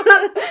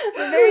 The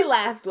very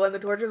last one, the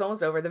torture's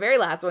almost over. The very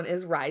last one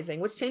is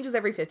Rising, which changes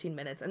every 15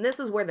 minutes. And this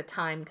is where the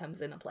time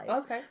comes into place.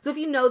 Okay. So if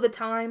you know the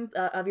time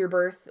of your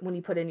birth when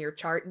you put in your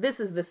chart, this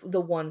is the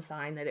one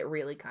sign that it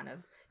really kind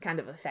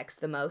of affects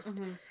the most.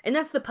 Mm-hmm. And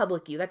that's the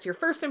public you. That's your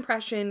first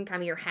impression,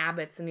 kind of your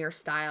habits and your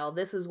style.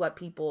 This is what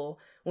people,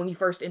 when you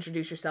first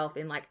introduce yourself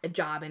in like a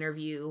job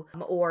interview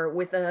or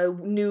with a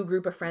new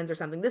group of friends or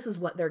something, this is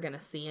what they're going to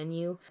see in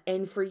you.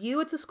 And for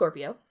you, it's a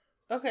Scorpio.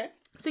 Okay.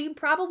 So you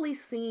probably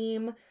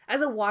seem,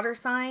 as a water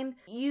sign,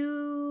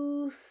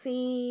 you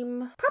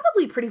seem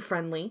probably pretty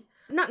friendly.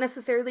 Not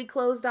necessarily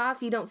closed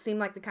off. You don't seem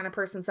like the kind of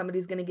person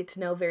somebody's going to get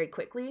to know very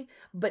quickly.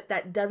 But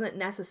that doesn't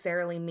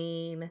necessarily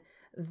mean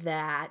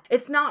that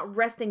it's not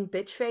resting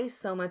bitch face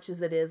so much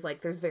as it is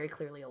like there's very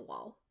clearly a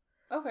wall.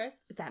 Okay.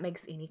 If that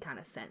makes any kind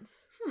of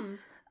sense.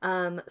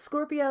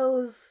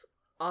 Scorpios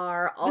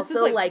are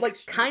also like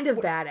kind of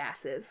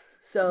badasses.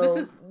 So this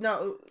is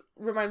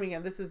remind me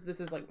again, this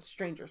is like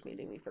strangers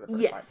meeting me for the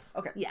first time.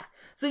 Okay. Yeah.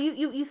 So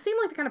you seem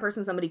like the kind of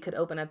person somebody could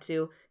open up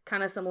to,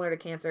 kind of similar to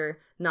Cancer,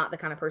 not the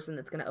kind of person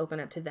that's going to open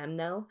up to them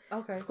though.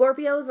 Okay.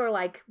 Scorpios are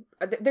like,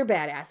 they're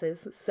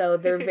badasses. So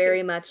they're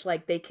very much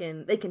like they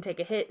can take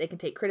a hit, they can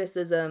take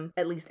criticism,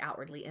 at least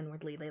outwardly.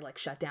 Inwardly, they like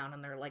shut down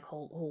and their like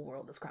whole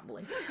world is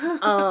crumbling.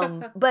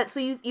 But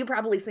so you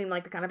probably seem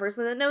like the kind of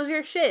person that knows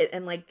your shit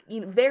and like, you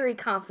know, very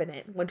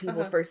confident when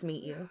people first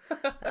meet you.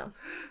 So.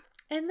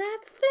 And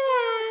that's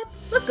that.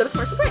 Let's go to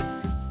commercial break.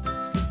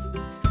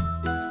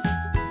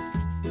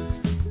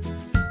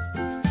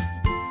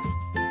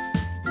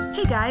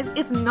 Hey guys,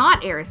 it's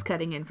not Eris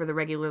cutting in for the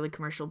regularly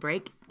commercial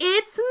break.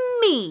 It's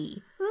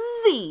me,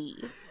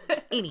 Z.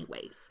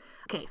 Anyways.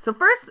 Okay, so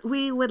first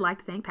we would like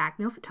to thank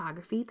Packnell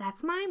Photography.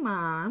 That's my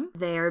mom.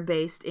 They're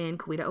based in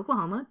Coweta,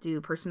 Oklahoma, do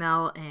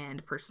personnel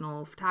and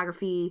personal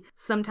photography.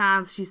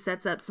 Sometimes she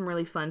sets up some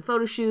really fun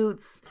photo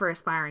shoots for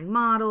aspiring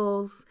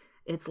models.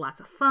 It's lots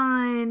of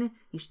fun.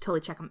 You should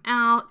totally check them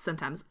out.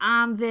 Sometimes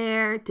I'm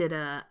there. Did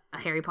a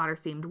Harry Potter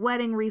themed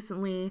wedding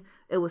recently.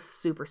 It was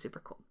super, super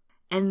cool.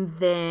 And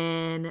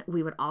then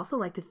we would also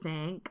like to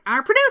thank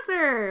our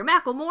producer,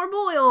 Macklemore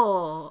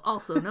Boyle,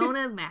 also known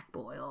as Mac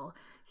Boyle.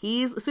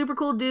 He's a super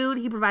cool dude.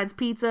 He provides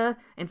pizza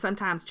and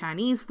sometimes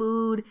Chinese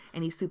food,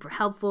 and he's super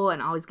helpful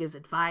and always gives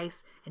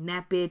advice. And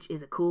that bitch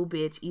is a cool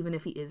bitch, even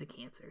if he is a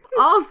Cancer.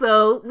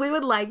 Also, we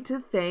would like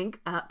to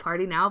thank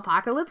Party Now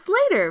Apocalypse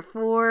Later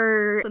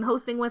for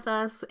hosting with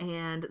us,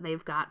 and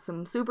they've got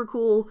some super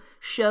cool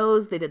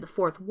shows. They did The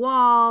Fourth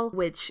Wall,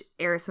 which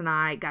Eris and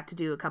I got to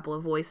do a couple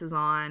of voices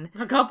on.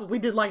 A couple? We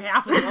did like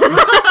half of them.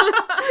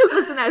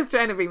 Listen, I was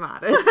trying to be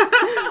modest.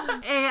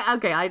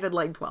 Okay, I did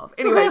like 12.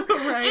 Anyways.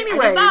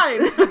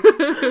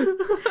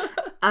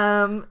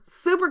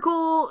 Super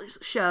cool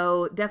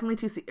show. Definitely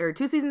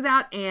two seasons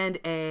out and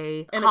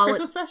a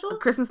Christmas special? A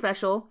Christmas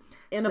special.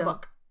 And a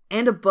book.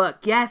 And a book.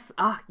 Yes.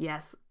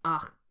 Yes.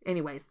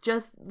 Anyways,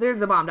 just they're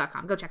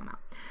thebomb.com. Go check them out.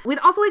 We'd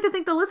also like to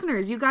thank the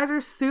listeners. You guys are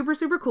super,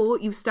 super cool.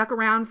 You've stuck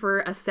around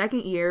for a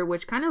second year,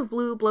 which kind of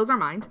blows our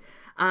mind.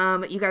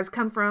 You guys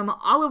come from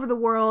all over the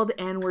world,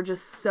 and we're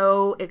just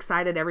so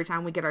excited every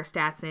time we get our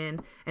stats in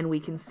and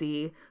we can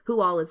see who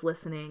all is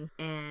listening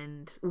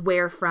and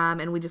where from,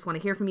 and we just want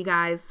to hear from you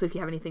guys. So if you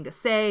have anything to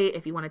say,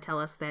 if you want to tell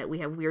us that we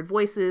have weird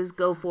voices,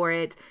 go for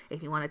it.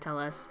 If you want to tell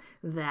us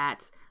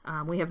that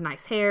we have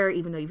nice hair,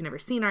 even though you've never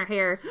seen our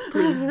hair,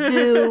 please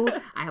do.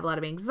 I have a lot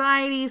of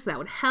anxiety, so that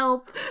would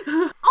help.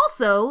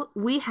 Also,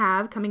 we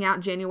have coming out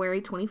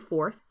January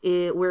 24th,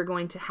 we're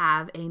going to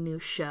have a new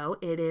show.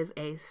 It is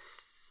a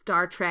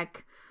Star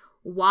Trek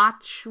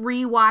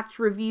rewatch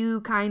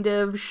review kind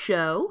of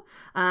show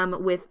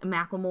with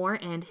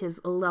Macklemore and his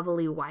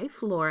lovely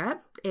wife, Laura,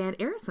 and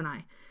Eris and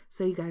I.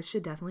 So you guys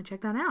should definitely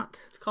check that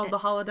out. It's called The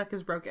Holodeck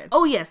is Broken.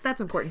 Oh, yes,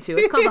 that's important too.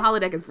 It's called The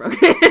Holodeck is Broken.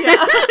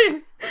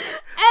 Yeah.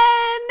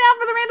 And now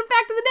for the random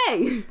fact of the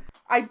day.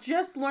 I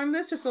just learned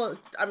this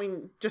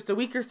just a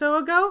week or so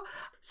ago.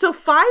 So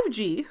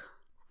 5G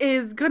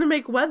is going to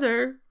make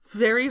weather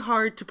very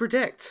hard to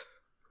predict.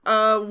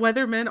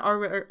 Weathermen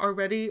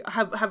already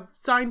have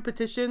signed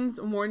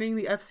petitions warning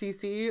the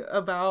FCC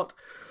about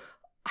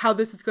how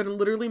this is going to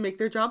literally make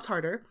their jobs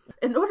harder.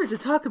 In order to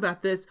talk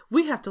about this,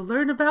 we have to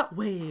learn about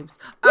waves.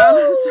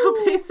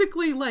 So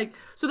basically,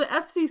 so the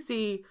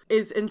FCC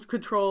is in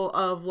control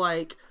of,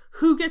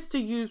 who gets to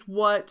use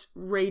what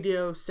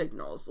radio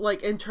signals,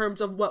 in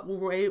terms of what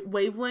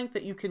wavelength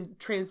that you can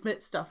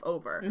transmit stuff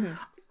over. Mm-hmm.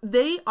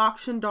 They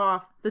auctioned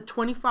off the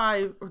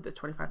 24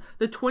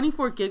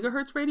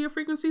 gigahertz radio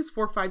frequencies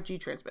for 5G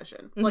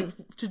transmission,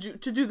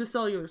 to do the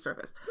cellular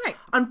service. Right.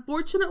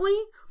 Unfortunately,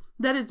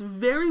 that is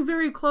very,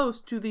 very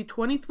close to the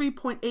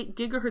 23.8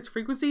 gigahertz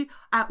frequency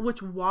at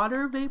which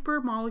water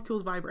vapor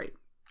molecules vibrate.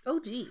 Oh,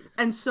 geez.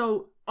 And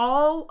so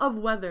all of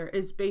weather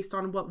is based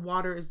on what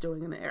water is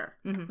doing in the air.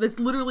 Mm-hmm. That's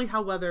literally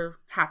how weather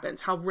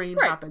happens, how rain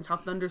happens, how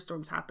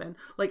thunderstorms happen.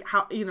 Like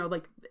how,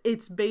 like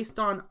it's based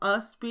on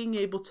us being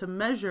able to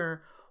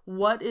measure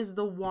what is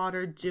the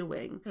water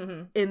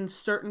doing in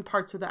certain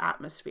parts of the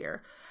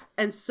atmosphere.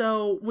 And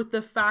so with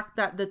the fact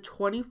that the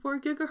 24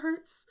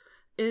 gigahertz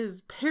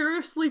is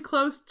perilously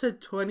close to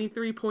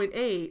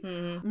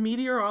 23.8,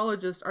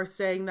 meteorologists are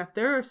saying that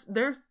their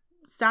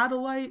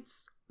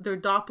satellites, their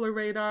Doppler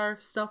radar,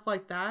 stuff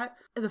like that,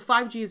 the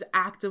 5G is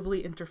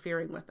actively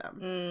interfering with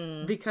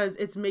them because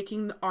it's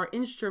making our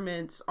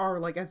instruments,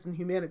 as in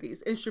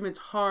humanities, instruments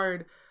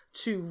hard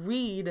to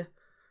read,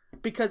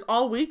 because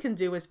all we can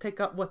do is pick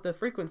up what the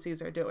frequencies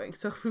are doing.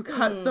 So if we've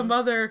got some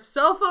other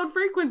cell phone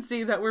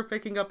frequency that we're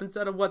picking up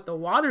instead of what the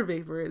water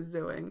vapor is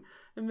doing,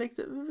 it makes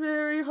it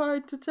very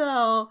hard to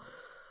tell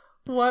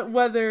what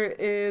weather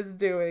is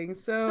doing.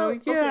 So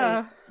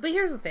yeah. Okay. But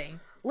here's the thing.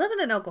 Living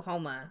in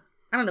Oklahoma,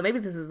 I don't know, maybe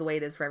this is the way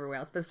it is for everywhere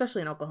else, but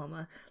especially in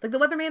Oklahoma, like the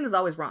weatherman is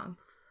always wrong.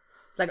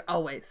 Like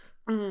always.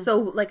 So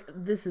like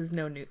this is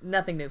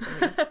nothing new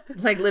for me.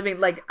 Like living,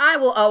 like I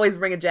will always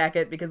bring a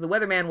jacket because the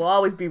weatherman will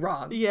always be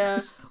wrong.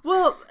 Yeah.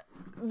 Well,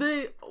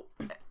 it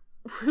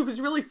was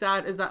really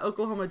sad is that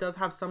Oklahoma does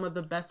have some of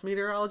the best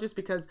meteorologists,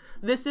 because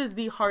this is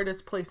the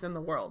hardest place in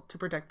the world to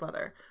predict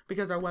weather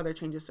because our weather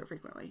changes so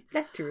frequently.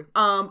 That's true.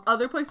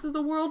 Other places in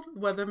the world,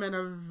 weathermen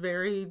are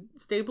very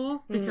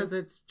stable because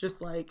it's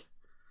just like,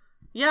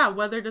 yeah,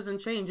 weather doesn't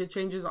change. It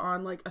changes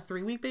on like a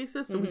 3-week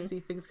basis. So we see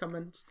things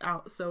coming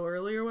out so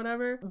early or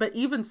whatever. But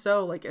even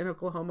so, like in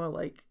Oklahoma,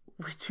 like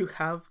we do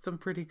have some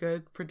pretty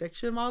good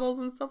prediction models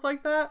and stuff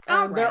like that.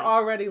 And they're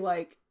already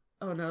like,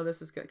 oh no,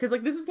 this is good. Because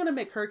like this is going to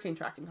make hurricane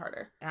tracking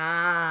harder.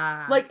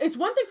 Like it's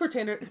one thing for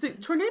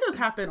tornadoes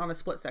happen on a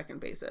split-second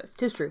basis.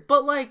 Tis true.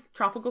 But like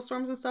tropical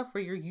storms and stuff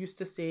where you're used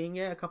to seeing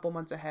it a couple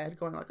months ahead,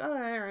 going like, all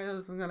right,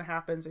 this is going to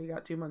happen. So you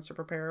got 2 months to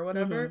prepare or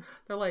whatever.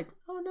 They're like,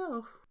 oh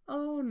no.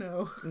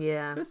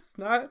 Yeah. This is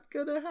not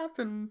gonna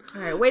happen.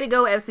 All right, way to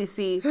go,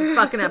 FCC, for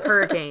fucking up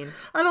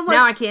hurricanes. And I'm like,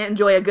 now I can't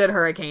enjoy a good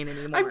hurricane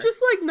anymore. I'm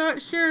just like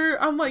not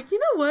sure. I'm like, you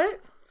know what?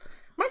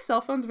 My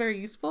cell phone's very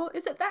useful.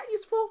 Is it that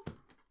useful?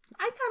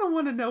 I kind of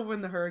want to know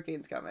when the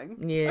hurricane's coming.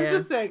 Yeah. I'm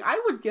just saying, I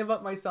would give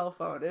up my cell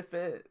phone if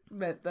it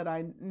meant that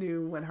I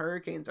knew when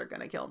hurricanes are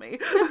going to kill me.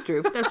 That's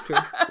true. That's true.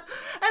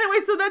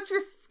 Anyway, so that's your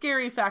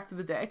scary fact of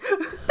the day.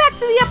 Back to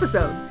the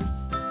episode.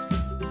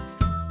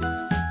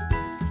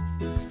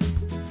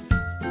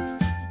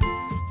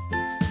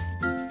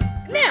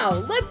 Now,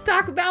 let's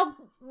talk about,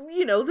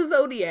 the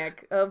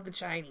zodiac of the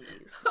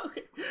Chinese.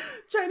 Okay.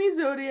 Chinese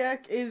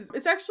zodiac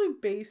it's actually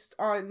based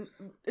on,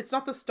 it's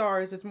not the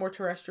stars, it's more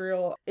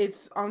terrestrial.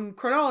 It's on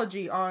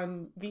chronology,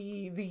 on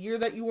the year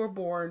that you were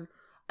born,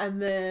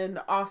 and then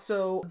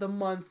also the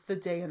month, the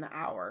day, and the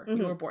hour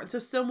you were born. So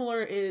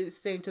similar is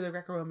same to the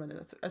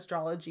Greco-Roman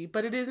astrology,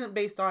 but it isn't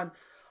based on,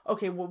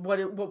 okay, well,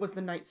 what was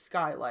the night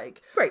sky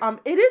like? Right.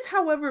 It is,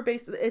 however,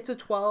 it's a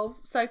 12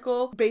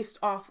 cycle based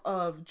off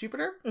of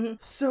Jupiter.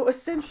 So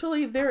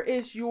essentially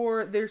there's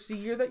the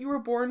year that you were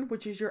born,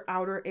 which is your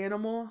outer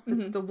animal.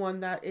 It's the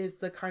one that is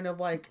the kind of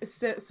like,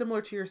 it's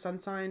similar to your sun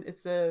sign.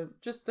 It's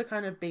just the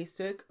kind of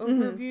basic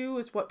overview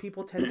is what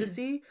people tend to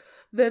see.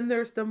 Then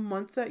there's the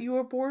month that you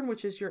were born,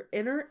 which is your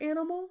inner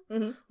animal,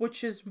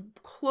 which is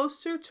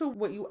closer to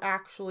what you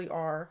actually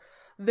are.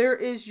 There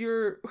is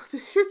here's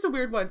the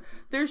weird one.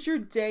 There's your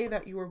day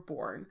that you were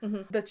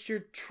born. That's your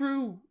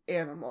true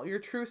animal, your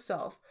true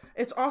self.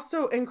 It's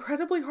also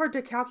incredibly hard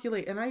to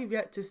calculate, and I've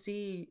yet to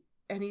see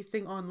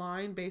anything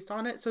online based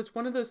on it. So it's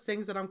one of those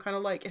things that I'm kind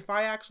of like, if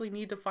I actually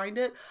need to find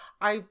it,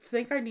 I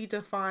think I need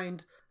to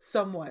find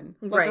someone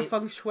like a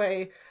feng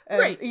shui,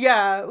 and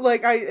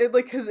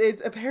because it's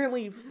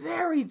apparently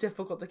very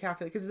difficult to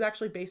calculate because it's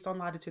actually based on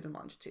latitude and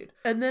longitude.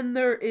 And then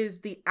there is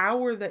the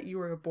hour that you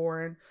were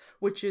born,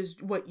 which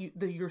is what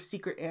your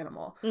secret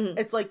animal.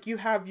 It's like you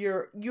have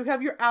your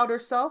outer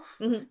self,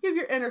 you have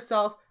your inner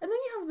self, and then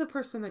you have the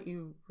person that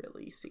you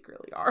really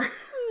secretly are.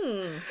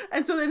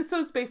 And so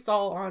it's based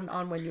all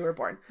on when you were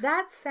born.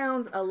 That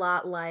sounds a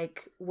lot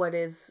like what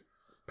is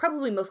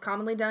probably most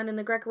commonly done in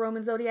the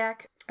Greco-Roman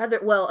zodiac.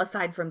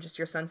 Aside from just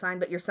your sun sign,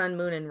 but your sun,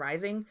 moon, and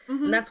rising.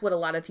 And that's what a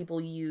lot of people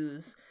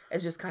use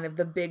as just kind of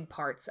the big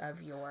parts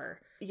of your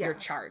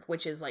chart,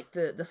 which is like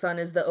the sun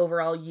is the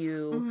overall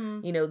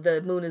you,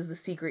 the moon is the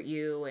secret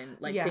you, and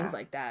like things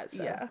like that.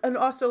 So. Yeah. And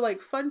also,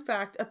 like, fun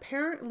fact,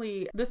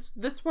 apparently this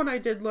one I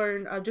did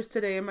learn just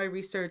today in my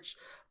research,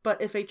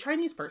 but if a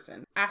Chinese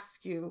person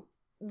asks you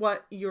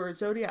what your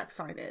zodiac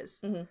sign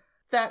is,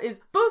 that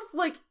is both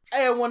like,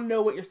 hey, I want to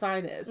know what your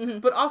sign is,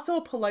 but also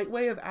a polite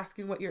way of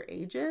asking what your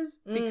age is,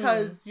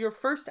 because your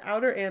first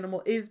outer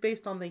animal is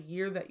based on the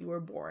year that you were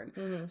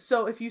born.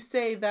 So if you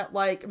say that,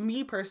 like,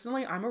 me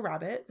personally, I'm a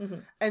rabbit,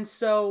 and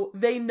so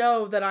they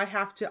know that I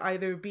have to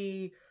either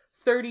be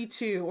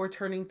 32 or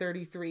turning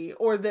 33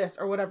 or this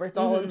or whatever. It's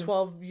all in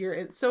 12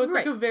 year. So it's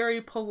like a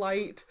very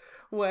polite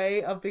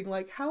way of being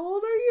like, how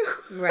old are you?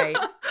 Right.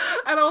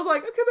 And I was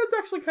like, okay, that's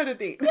actually kind of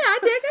neat. Yeah, I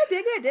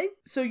dig.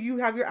 So you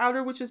have your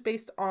outer, which is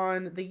based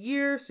on the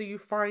year. So you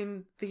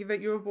find the year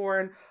that you were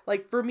born.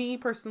 Like for me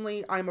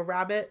personally, I'm a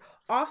rabbit.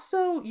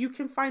 Also, you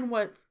can find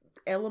what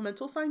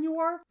elemental sign you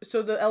are.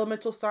 So the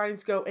elemental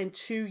signs go in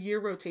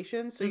 2-year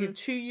rotations. So you have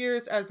 2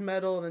 years as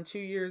metal, and then 2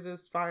 years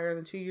as fire, and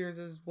then 2 years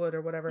as wood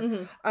or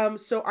whatever.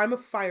 So I'm a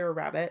fire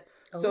rabbit.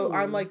 So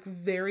I'm like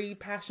very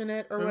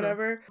passionate or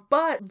whatever.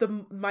 But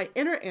my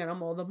inner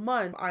animal, the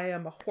mun, I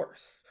am a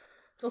horse.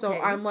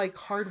 So I'm like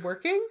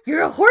hardworking.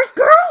 You're a horse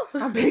girl?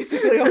 I'm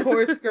basically a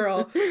horse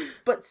girl.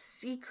 But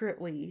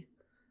secretly,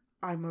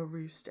 I'm a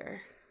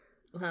rooster.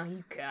 Oh,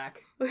 you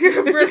cock.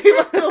 Pretty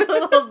much a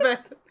little bit.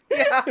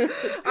 Yeah,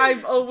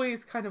 I've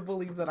always kind of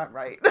believed that I'm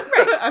right.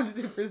 I'm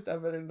super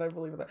stubborn and I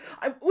believe that.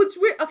 Which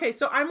weird. Okay,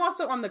 so I'm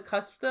also on the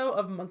cusp though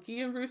of monkey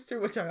and rooster,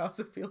 which I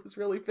also feel is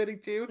really fitting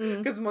too,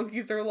 because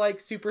monkeys are like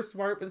super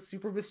smart but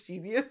super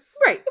mischievous.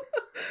 Right.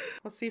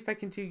 Let's see if I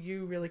can do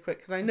you really quick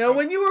because I know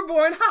when you were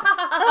born.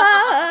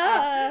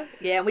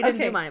 Yeah, and we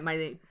didn't do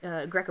my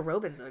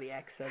Greco-Roman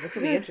zodiac, so this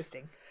will be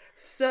interesting.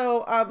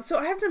 So I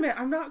have to admit,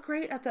 I'm not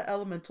great at the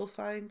elemental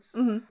signs.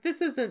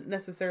 This isn't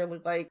necessarily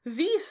like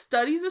Z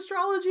studies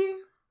astrology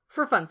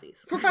for funsies,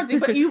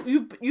 but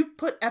you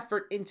put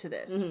effort into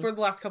this for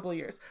the last couple of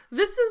years.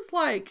 This is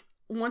like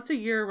once a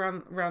year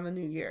around the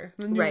new year,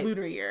 the new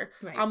lunar year.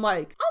 Right. I'm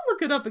like, I'll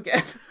look it up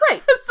again.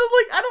 Right. So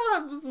like, I don't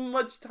have as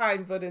much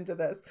time put into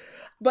this,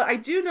 but I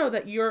do know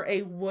that you're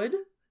a wood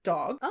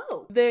dog.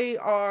 Oh.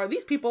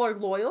 These people are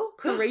loyal,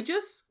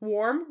 courageous,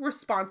 warm,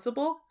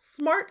 responsible,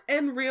 smart,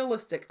 and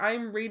realistic.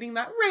 I'm reading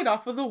that right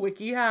off of the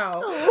WikiHow.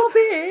 Oh,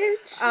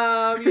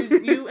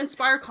 bitch. You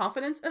inspire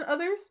confidence in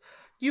others.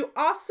 You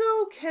also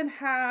can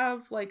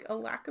have like a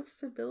lack of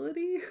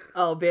stability.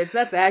 Oh, bitch,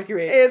 that's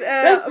accurate.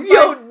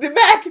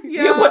 Mac,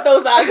 you put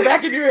those eyes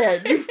back in your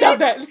head. You stop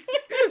that.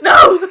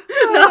 No.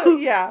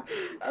 Yeah.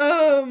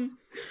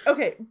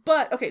 Okay,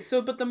 but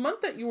the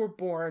month that you were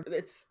born,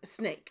 it's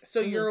Snake.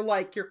 So you're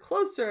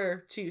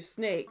closer to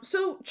Snake.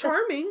 So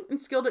charming and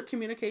skilled at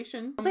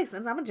communication. That makes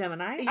sense. I'm a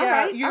Gemini.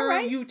 Yeah,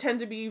 you tend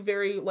to be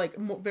very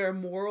very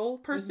moral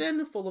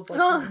person, full of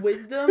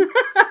wisdom.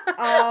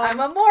 I'm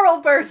a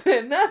moral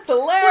person. That's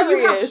hilarious. Well,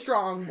 you have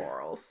strong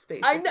morals,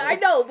 basically. I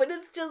know, but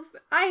it's just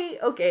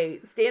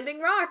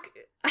Standing Rock.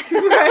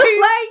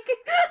 Right?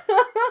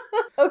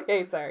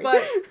 Okay, sorry.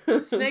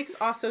 But snakes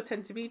also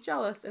tend to be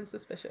jealous and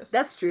suspicious.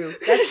 That's true.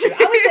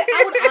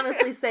 I would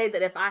honestly say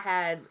that if I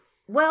had,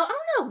 I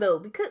don't know though,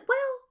 because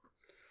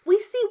we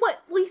see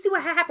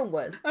what happened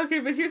was. Okay,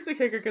 but here's the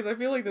kicker, because I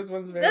feel like this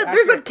one's very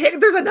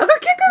There's another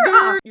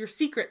kicker? Your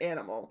secret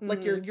animal.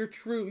 Like your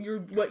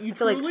what you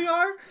truly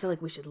are. I feel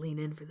like we should lean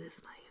in for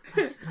this.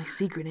 My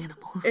secret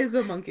animal is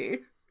a monkey.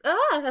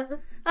 I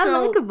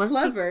like a monkey.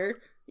 Clever,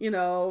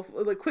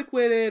 like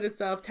quick-witted and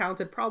stuff,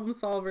 talented problem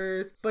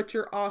solvers, but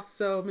you're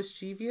also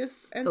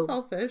mischievous and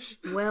selfish.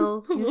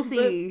 Well, you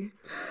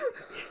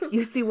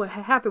see what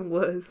happened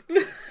was.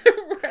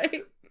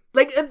 Right.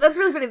 Like, that's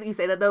really funny that you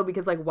say that, though,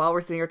 because, while we're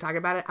sitting here talking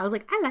about it, I was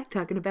like, I like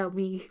talking about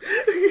me.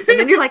 And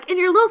then you're like, and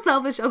you're a little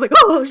selfish. I was like,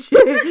 oh,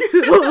 shit.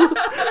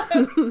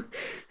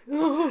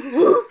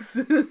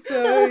 Oops.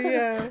 So,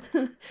 yeah.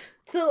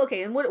 So,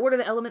 okay, and what are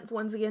the elements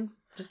ones again?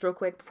 Just real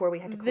quick before we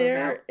have to close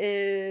out.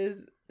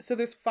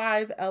 There's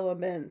 5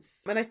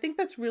 elements. And I think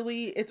that's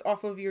really, it's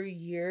off of your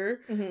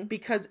year,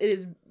 because it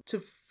is, to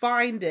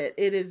find it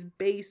is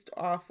based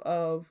off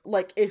of,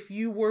 if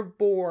you were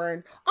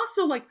born.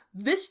 Also,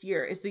 this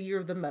year is the year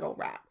of the metal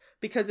rat.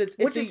 Because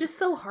which is just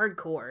so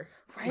hardcore.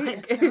 Right?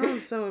 It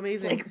sounds so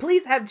amazing.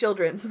 Please have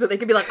children so they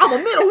can be like, I'm a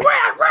middle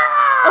rat!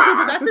 Okay,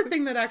 but that's a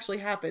thing that actually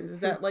happens, is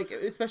that,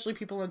 especially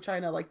people in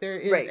China, there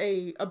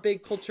is a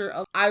big culture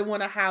of, I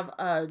want to have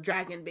a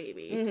dragon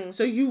baby.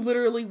 So you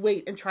literally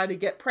wait and try to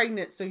get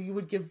pregnant so you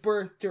would give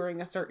birth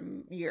during a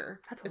certain year.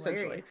 That's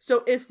essentially. Hilarious.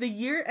 So if the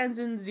year ends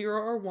in 0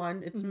 or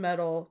 1, it's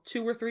metal,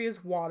 2 or 3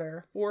 is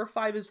water, 4 or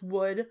 5 is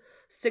wood,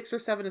 6 or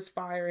 7 is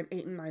fire, and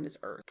 8 and 9 is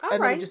earth.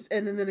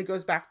 And then it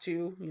goes back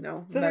to, So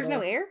metal. there's no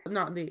air?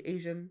 Not in the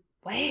Asian.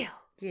 Wow.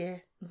 Yeah.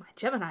 My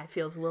Gemini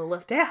feels a little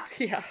left out.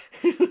 Yeah.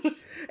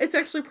 It's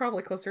actually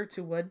probably closer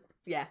to wood.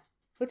 Yeah.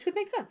 Which would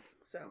make sense.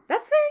 So.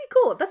 That's very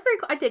cool.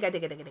 I dig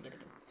it.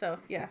 So,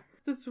 yeah.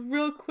 That's a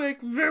real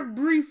quick, very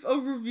brief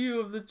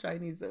overview of the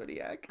Chinese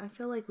zodiac. I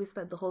feel like we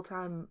spent the whole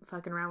time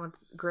fucking around with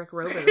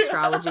Greco-Roman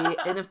astrology,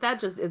 and if that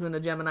just isn't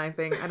a Gemini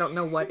thing, I don't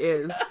know what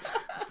is.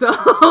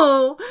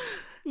 So...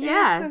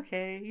 Yeah. It's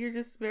okay. You're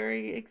just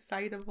very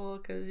excitable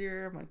because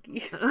you're a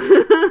monkey.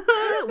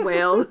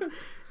 Well,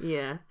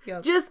 yeah.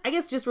 Yep. I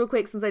guess real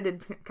quick, since I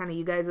did kind of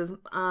you guys'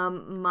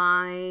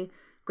 my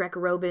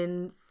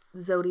Greco-Roman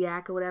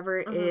zodiac or whatever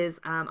is,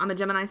 I'm a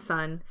Gemini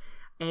sun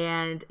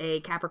and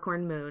a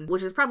Capricorn moon,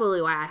 which is probably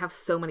why I have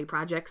so many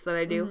projects that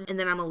I do. And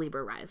then I'm a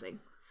Libra rising.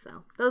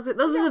 So those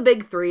are the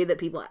big 3 that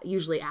people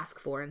usually ask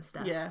for and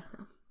stuff. Yeah.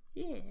 So.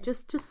 Yeah.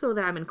 Just so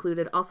that I'm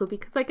included. Also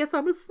because I guess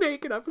I'm a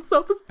snake and I'm a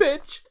selfish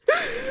bitch.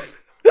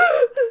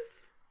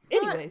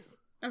 Anyways.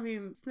 I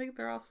mean,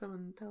 they're all so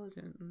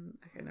intelligent.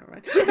 Okay, never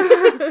mind.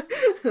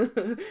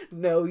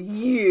 No,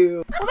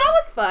 you. Well, that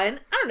was fun.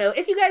 I don't know.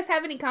 If you guys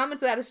have any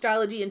comments about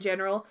astrology in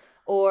general,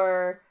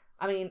 or,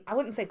 I mean, I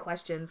wouldn't say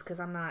questions, because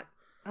I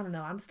don't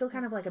know. I'm still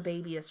kind of like a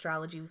baby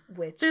astrology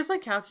witch. There's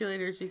like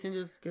calculators. You can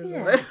just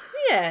Google it.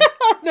 Yeah.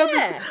 No,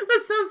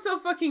 that sounds so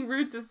fucking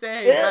rude to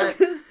say.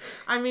 But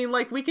I mean,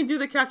 like, we can do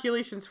the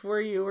calculations for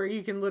you, or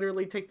you can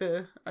literally take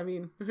it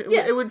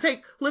would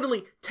take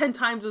literally 10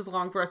 times as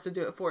long for us to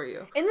do it for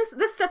you. And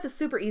this stuff is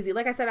super easy.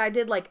 Like I said, I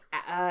did like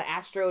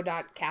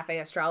astro.cafe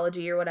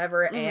astrology or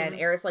whatever, and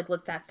Eris like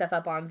looked that stuff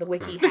up on the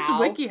WikiHow. This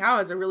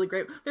WikiHow is a really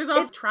great. There's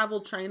also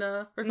Travel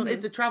China or something.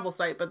 It's a travel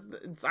site, but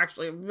it's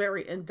actually a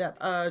very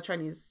in-depth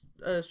Chinese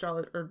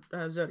astrology or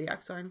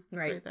zodiac sign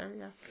right there.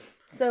 Yeah.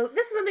 So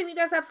this is something you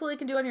guys absolutely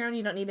can do on your own.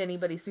 You don't need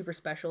anybody super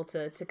special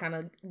to kind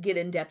of get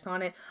in depth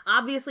on it.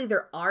 Obviously,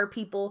 there are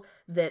people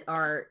that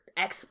are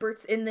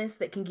experts in this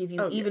that can give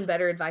you even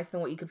better advice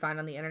than what you could find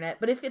on the internet.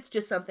 But if it's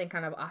just something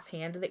kind of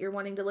offhand that you're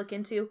wanting to look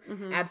into,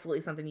 absolutely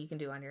something you can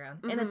do on your own.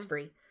 And it's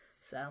free.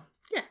 So,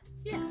 yeah.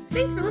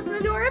 Thanks for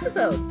listening to our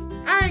episode.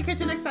 All right, catch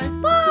you next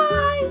time.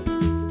 Bye!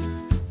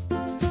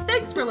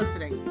 Thanks for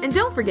listening. And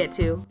don't forget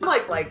to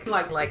like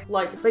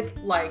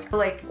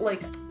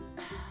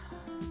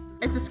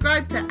and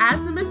subscribe to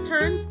As the Myth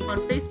Turns on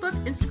Facebook,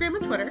 Instagram,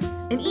 and Twitter.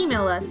 And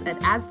email us at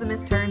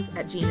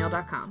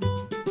asthemythturns@gmail.com.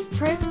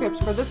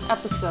 Transcripts for this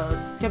episode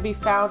can be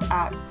found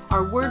at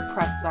our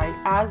WordPress site,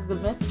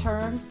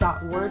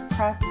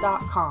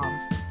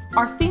 asthemythturns.wordpress.com.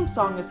 Our theme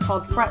song is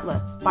called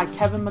Fretless by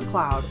Kevin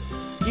MacLeod.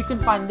 You can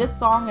find this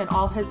song and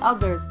all his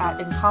others at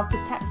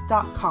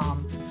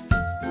incompetech.com.